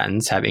take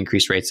statins have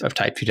increased rates of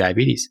type 2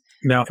 diabetes.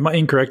 Now, am I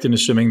incorrect in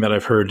assuming that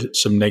I've heard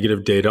some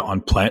negative data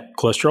on plant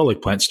cholesterol,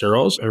 like plant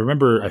sterols? I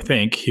remember, I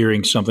think,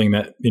 hearing something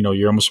that,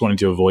 you're almost wanting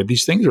to avoid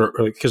these things, or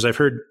because I've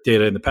heard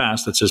data in the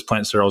past that says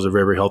plant sterols are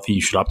very, very healthy.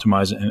 You should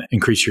optimize and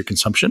increase your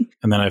consumption.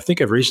 And then I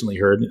think I've recently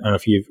heard, I don't know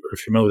if you're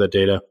familiar with that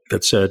data,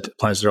 that said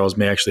plant sterols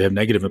may actually have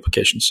negative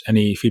implications.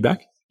 Any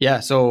feedback? Yeah,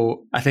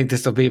 so I think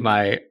this will be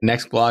my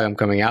next blog I'm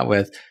coming out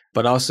with.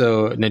 But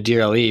also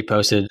Nadir Ali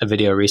posted a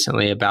video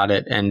recently about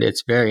it. And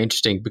it's very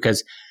interesting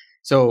because,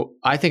 so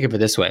I think of it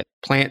this way: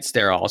 plant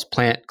sterols,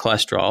 plant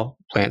cholesterol,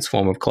 plant's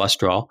form of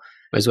cholesterol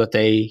is what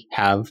they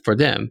have for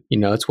them.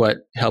 It's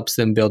what helps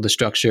them build the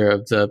structure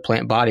of the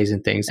plant bodies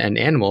and things. And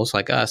animals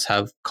like us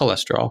have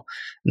cholesterol.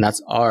 And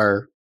that's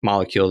our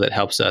molecule that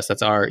helps us.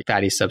 That's our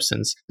fatty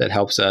substance that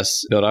helps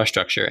us build our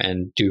structure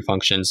and do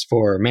functions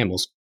for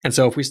mammals. And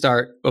so if we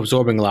start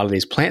absorbing a lot of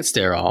these plant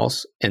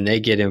sterols and they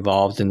get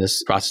involved in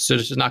this process, they're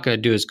just not going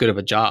to do as good of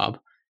a job.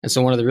 And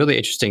so one of the really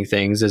interesting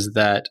things is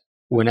that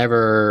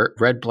whenever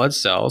red blood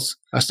cells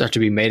start to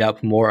be made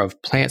up more of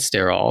plant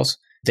sterols,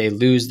 they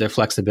lose their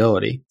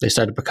flexibility. They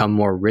start to become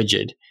more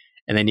rigid.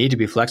 And they need to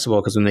be flexible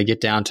because when they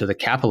get down to the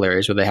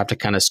capillaries where they have to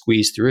kind of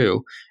squeeze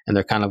through and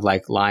they're kind of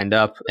like lined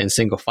up in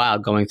single file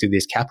going through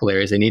these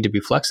capillaries, they need to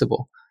be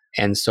flexible.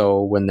 And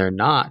so when they're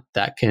not,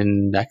 that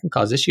can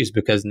cause issues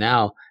because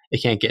now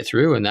it can't get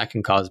through, and that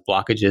can cause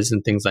blockages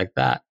and things like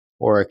that,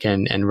 or it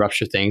can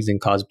rupture things and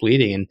cause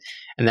bleeding.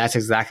 And that's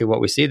exactly what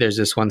we see. There's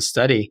this one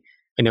study,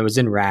 and it was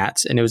in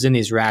rats, and it was in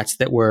these rats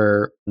they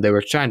were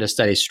trying to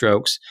study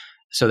strokes.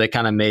 So they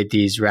kind of made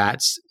these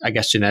rats, I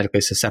guess,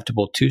 genetically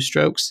susceptible to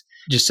strokes,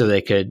 just so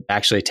they could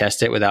actually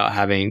test it without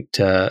having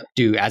to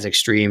do as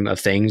extreme of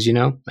things,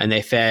 And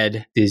they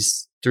fed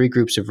these 3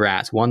 groups of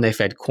rats. One, they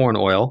fed corn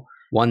oil.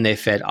 One, they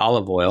fed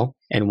olive oil,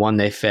 and one,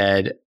 they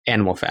fed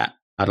animal fat.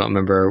 I don't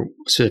remember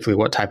specifically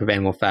what type of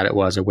animal fat it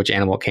was or which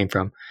animal it came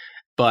from.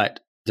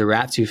 But the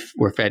rats who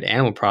were fed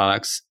animal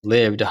products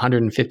lived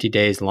 150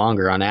 days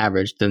longer on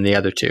average than the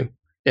other 2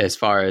 as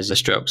far as the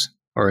strokes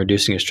or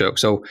reducing a stroke.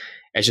 So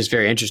it's just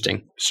very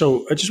interesting.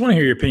 So I just want to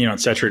hear your opinion on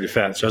saturated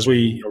fat. So as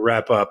we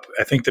wrap up,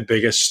 I think the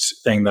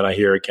biggest thing that I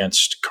hear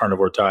against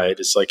carnivore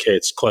diet is like, hey,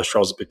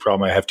 cholesterol is a big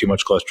problem. I have too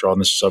much cholesterol.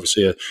 And this is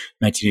obviously a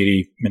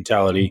 1980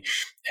 mentality.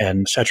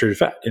 and saturated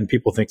fat. And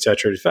people think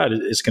saturated fat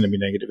is going to be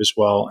negative as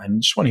well.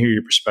 And just want to hear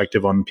your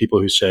perspective on people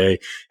who say,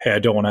 hey, I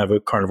don't want to have a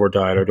carnivore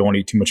diet or don't want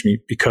to eat too much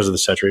meat because of the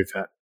saturated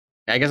fat.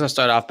 I guess I'll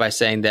start off by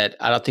saying that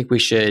I don't think we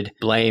should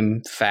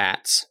blame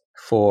fats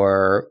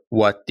for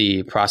what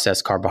the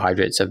processed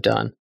carbohydrates have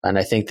done. And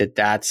I think that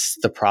that's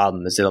the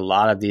problem, is that a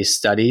lot of these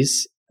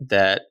studies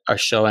that are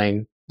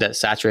showing that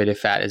saturated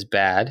fat is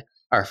bad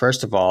are,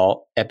 first of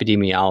all,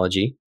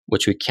 epidemiology,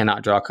 which we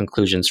cannot draw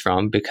conclusions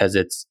from because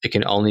it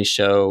can only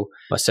show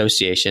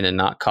association and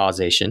not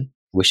causation.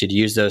 We should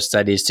use those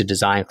studies to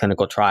design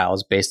clinical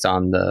trials based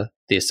on the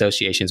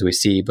associations we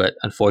see, but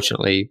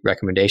unfortunately,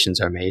 recommendations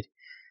are made.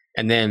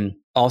 And then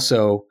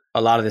also,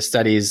 a lot of the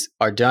studies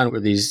are done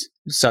where these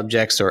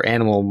subjects or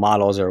animal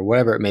models or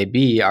whatever it may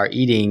be are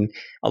eating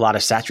a lot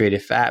of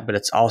saturated fat, but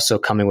it's also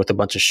coming with a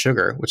bunch of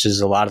sugar, which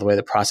is a lot of the way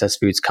that processed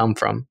foods come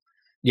from.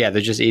 Yeah,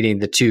 they're just eating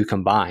the two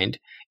combined.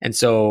 And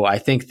so I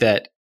think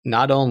that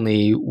not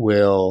only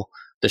will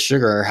the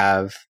sugar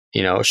have,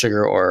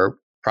 sugar or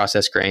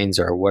processed grains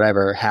or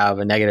whatever have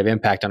a negative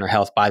impact on our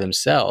health by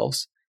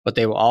themselves, but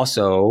they will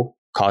also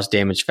cause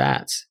damaged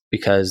fats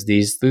because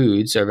these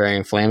foods are very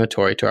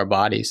inflammatory to our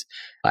bodies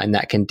and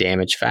that can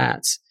damage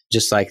fats.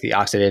 Just like the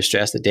oxidative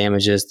stress that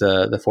damages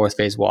the fourth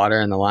phase water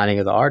and the lining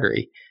of the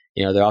artery.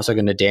 They're also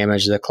going to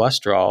damage the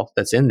cholesterol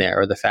that's in there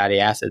or the fatty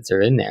acids that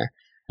are in there.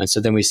 And so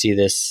then we see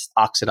this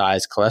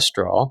oxidized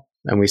cholesterol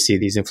and we see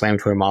these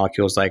inflammatory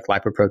molecules like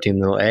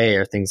lipoprotein a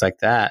or things like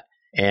that.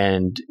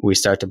 And we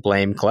start to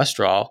blame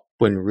cholesterol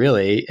when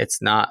really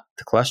it's not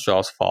the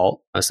cholesterol's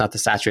fault. It's not the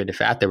saturated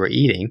fat that we're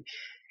eating.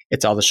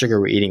 It's all the sugar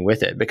we're eating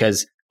with it.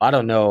 Because I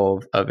don't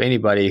know of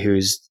anybody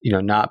who's,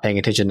 not paying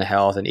attention to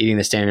health and eating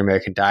the standard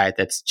American diet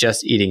that's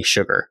just eating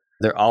sugar.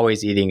 They're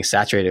always eating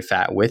saturated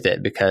fat with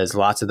it because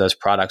lots of those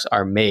products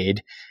are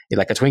made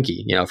like a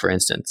Twinkie, for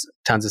instance,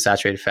 tons of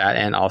saturated fat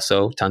and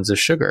also tons of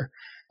sugar.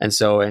 And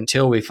so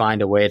until we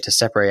find a way to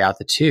separate out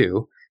the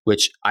two,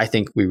 which I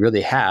think we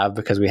really have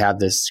because we have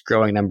this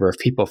growing number of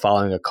people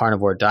following a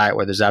carnivore diet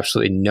where there's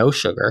absolutely no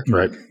sugar,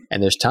 right,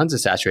 and there's tons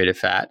of saturated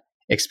fat,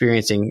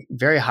 experiencing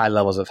very high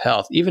levels of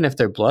health, even if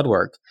their blood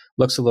work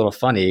looks a little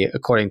funny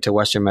according to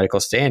Western medical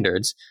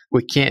standards,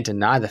 we can't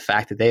deny the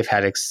fact that they've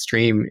had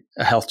extreme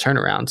health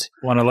turnarounds.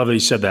 Well, and I love that you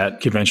said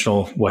that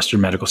conventional Western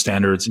medical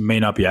standards may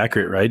not be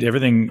accurate, right?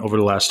 Everything over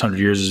the last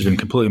 100 years has been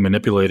completely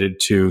manipulated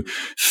to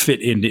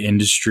fit into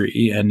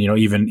industry. And,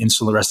 even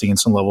resting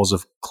insulin levels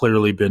have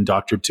clearly been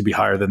doctored to be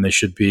higher than they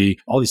should be.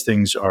 All these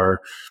things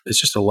it's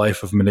just a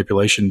life of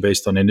manipulation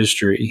based on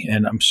industry.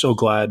 And I'm so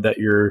glad that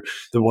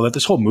that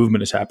this whole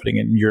movement is happening.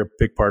 And you're a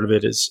big part of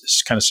it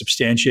is kind of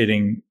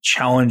substantiating,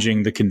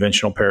 challenging the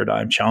conventional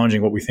paradigm,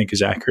 challenging what we think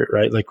is accurate,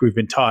 right? Like we've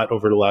been taught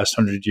over the last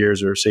 100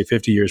 years or say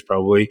 50 years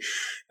probably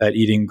that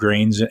eating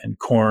grains and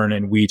corn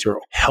and wheat are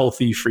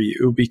healthy for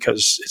you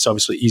because it's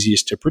obviously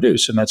easiest to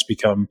produce. And that's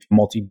become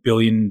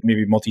multi-billion,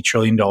 maybe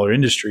multi-trillion dollar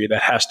industry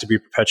that has to be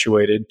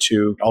perpetuated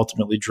to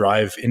ultimately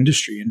drive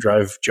industry and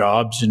drive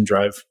jobs and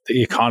drive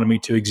the economy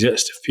to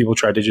exist. If people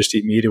tried to just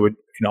eat meat, it would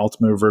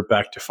ultimately revert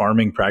back to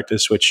farming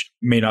practice, which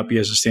may not be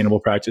a sustainable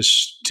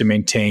practice to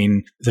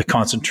maintain the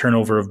constant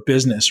turnover of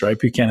business, right?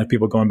 We can't have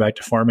people going back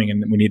to farming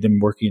and we need them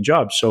working in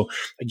jobs. So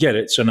I get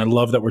it. And I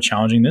love that we're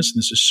challenging this. And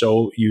this is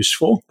so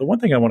useful. The one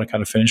thing I want to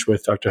kind of finish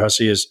with, Dr.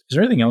 Hussey, is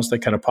there anything else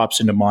that kind of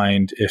pops into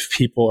mind if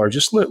people are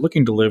just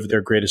looking to live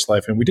their greatest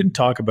life? And we didn't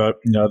talk about,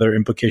 other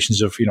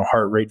implications of,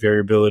 heart rate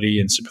variability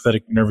and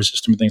sympathetic nervous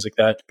system and things like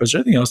that. But is there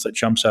anything else that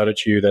jumps out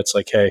at you that's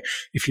like, hey,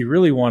 if you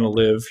really want to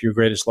live your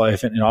greatest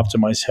life and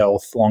optimize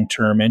health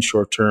long-term and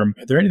short-term,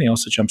 is there anything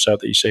else that jumps out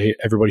that you say, hey,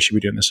 everybody should be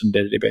doing this on a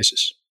day-to-day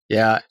basis?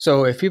 Yeah.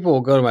 So if people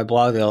will go to my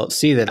blog, they'll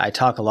see that I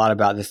talk a lot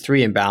about the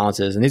three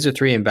imbalances. And these are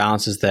three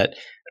imbalances that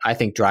I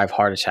think drive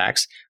heart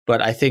attacks.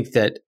 But I think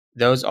that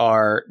those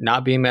are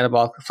not being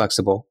metabolically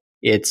flexible.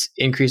 It's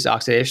increased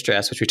oxidative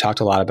stress, which we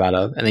talked a lot about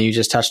of. And then you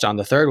just touched on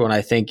the third one,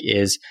 I think,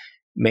 is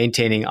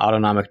maintaining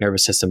autonomic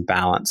nervous system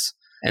balance.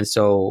 And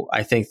so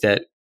I think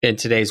that in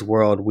today's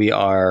world, we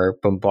are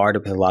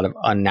bombarded with a lot of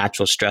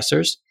unnatural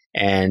stressors.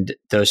 And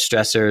those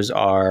stressors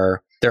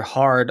they're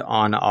hard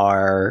on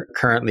our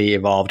currently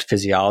evolved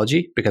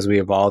physiology because we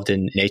evolved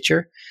in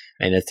nature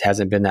and it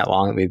hasn't been that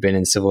long that we've been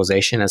in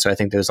civilization. And so I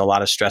think there's a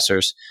lot of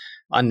stressors,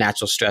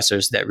 unnatural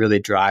stressors that really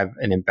drive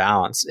an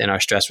imbalance in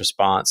our stress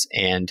response.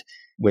 And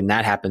when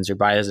that happens, your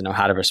body doesn't know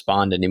how to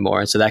respond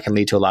anymore. And so that can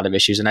lead to a lot of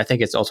issues. And I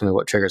think it's ultimately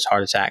what triggers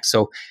heart attacks.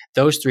 So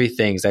those three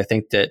things, I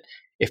think that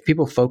if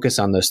people focus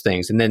on those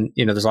things, and then,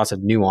 there's lots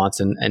of nuance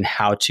and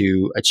how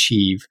to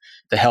achieve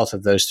the health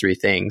of those three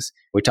things.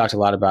 We talked a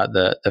lot about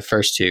the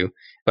first two,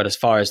 but as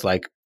far as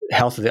like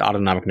health of the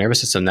autonomic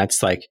nervous system,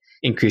 that's like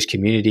increased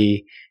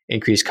community,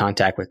 increased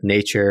contact with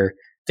nature,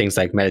 things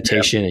like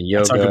meditation and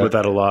yoga. I talk about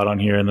that a lot on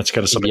here, and that's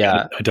kind of something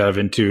I dive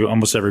into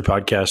almost every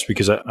podcast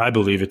because I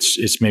believe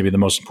it's maybe the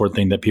most important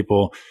thing that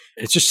people,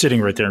 it's just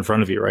sitting right there in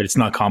front of you, right? It's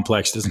not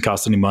complex, it doesn't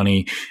cost any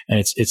money, and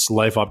it's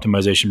life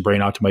optimization, brain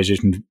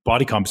optimization,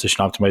 body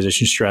composition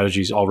optimization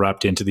strategies all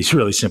wrapped into these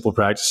really simple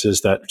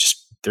practices that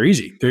just they're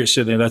easy.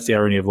 So that's the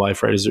irony of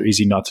life, right? Is they're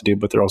easy not to do,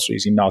 but they're also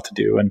easy not to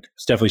do. And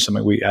it's definitely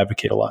something we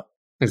advocate a lot.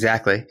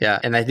 Exactly. Yeah.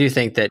 And I do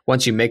think that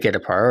once you make it a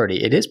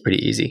priority, it is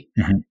pretty easy.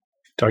 Mm-hmm.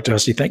 Dr.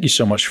 Hussey, thank you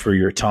so much for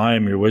your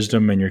time, your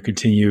wisdom, and your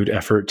continued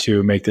effort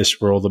to make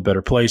this world a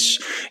better place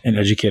and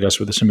educate us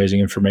with this amazing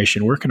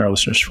information. Where can our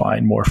listeners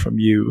find more from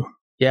you?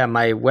 Yeah,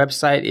 my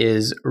website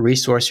is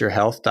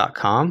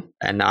resourceyourhealth.com.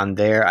 And on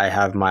there, I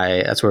have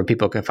that's where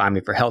people can find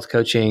me for health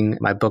coaching.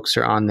 My books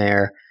are on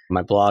there.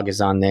 My blog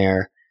is on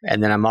there.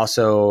 And then I'm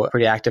also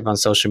pretty active on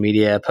social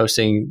media,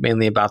 posting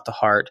mainly about the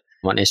heart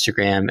on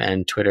Instagram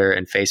and Twitter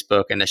and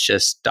Facebook. And it's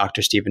just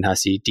Dr. Stephen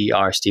Hussey,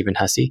 Dr. Stephen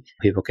Hussey.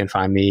 People can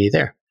find me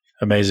there.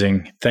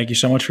 Amazing. Thank you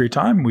so much for your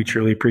time. We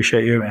truly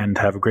appreciate you and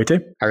have a great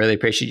day. I really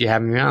appreciate you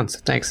having me on. So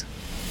thanks.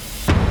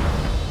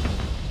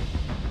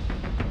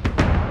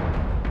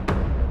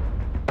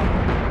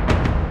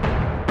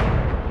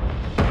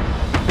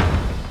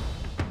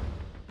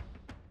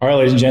 All right,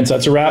 ladies and gents,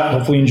 that's a wrap.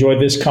 Hopefully you enjoyed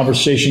this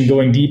conversation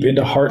going deep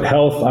into heart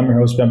health. I'm your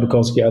host, Ben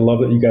Pakulski. I love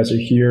that you guys are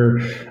here.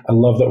 I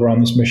love that we're on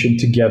this mission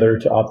together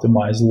to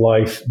optimize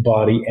life,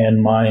 body,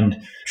 and mind.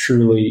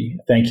 Truly,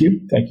 thank you.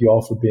 Thank you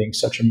all for being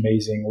such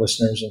amazing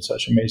listeners and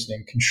such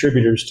amazing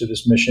contributors to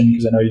this mission,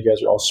 because I know you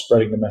guys are all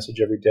spreading the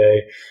message every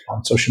day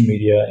on social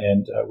media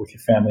and with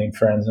your family and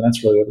friends. And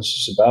that's really what this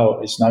is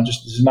about. This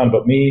is not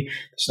about me.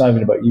 It's not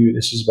even about you.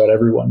 This is about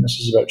everyone. This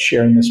is about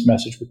sharing this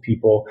message with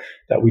people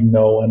that we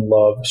know and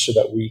love so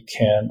that we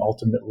can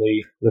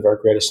ultimately live our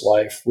greatest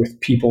life with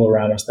people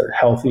around us that are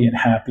healthy and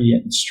happy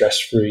and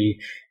stress-free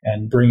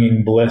and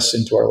bringing bliss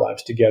into our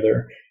lives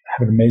together.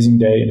 Have an amazing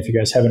day. And if you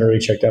guys haven't already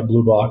checked out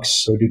Blue Box,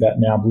 so do that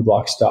now,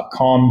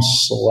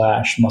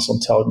 bluebox.com/muscle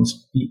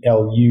intelligence,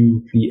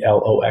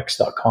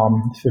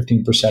 BLUBLOX.com,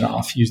 15%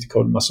 off. Use the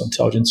code muscle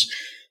intelligence.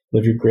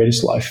 Live your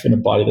greatest life in a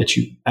body that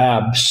you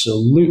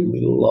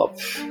absolutely love.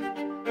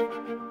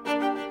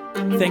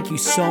 Thank you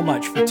so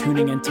much for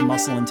tuning into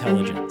Muscle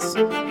Intelligence.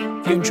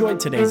 If you enjoyed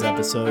today's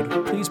episode,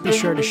 please be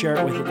sure to share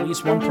it with at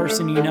least one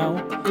person you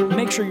know.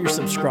 Make sure you're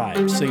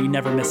subscribed so you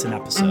never miss an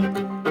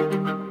episode.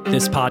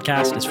 This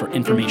podcast is for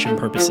information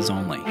purposes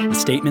only. The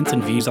statements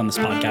and views on this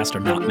podcast are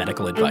not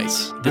medical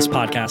advice. This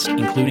podcast,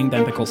 including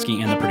Ben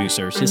Pakulski and the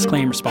producers,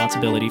 disclaim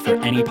responsibility for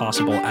any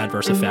possible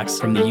adverse effects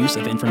from the use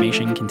of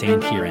information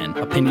contained herein.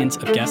 Opinions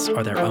of guests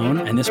are their own,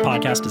 and this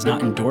podcast does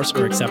not endorse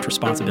or accept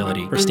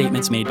responsibility for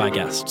statements made by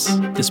guests.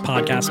 This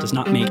podcast does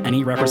not make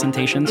any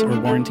representations or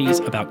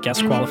warranties about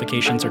guest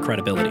qualifications or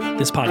credibility.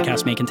 This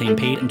podcast may contain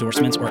paid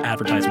endorsements or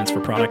advertisements for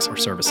products or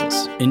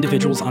services.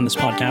 Individuals on this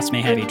podcast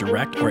may have a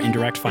direct or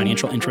indirect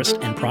financial interest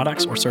in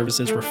products or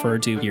services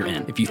referred to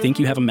herein. If you think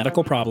you have a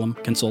medical problem,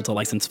 consult a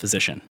licensed physician.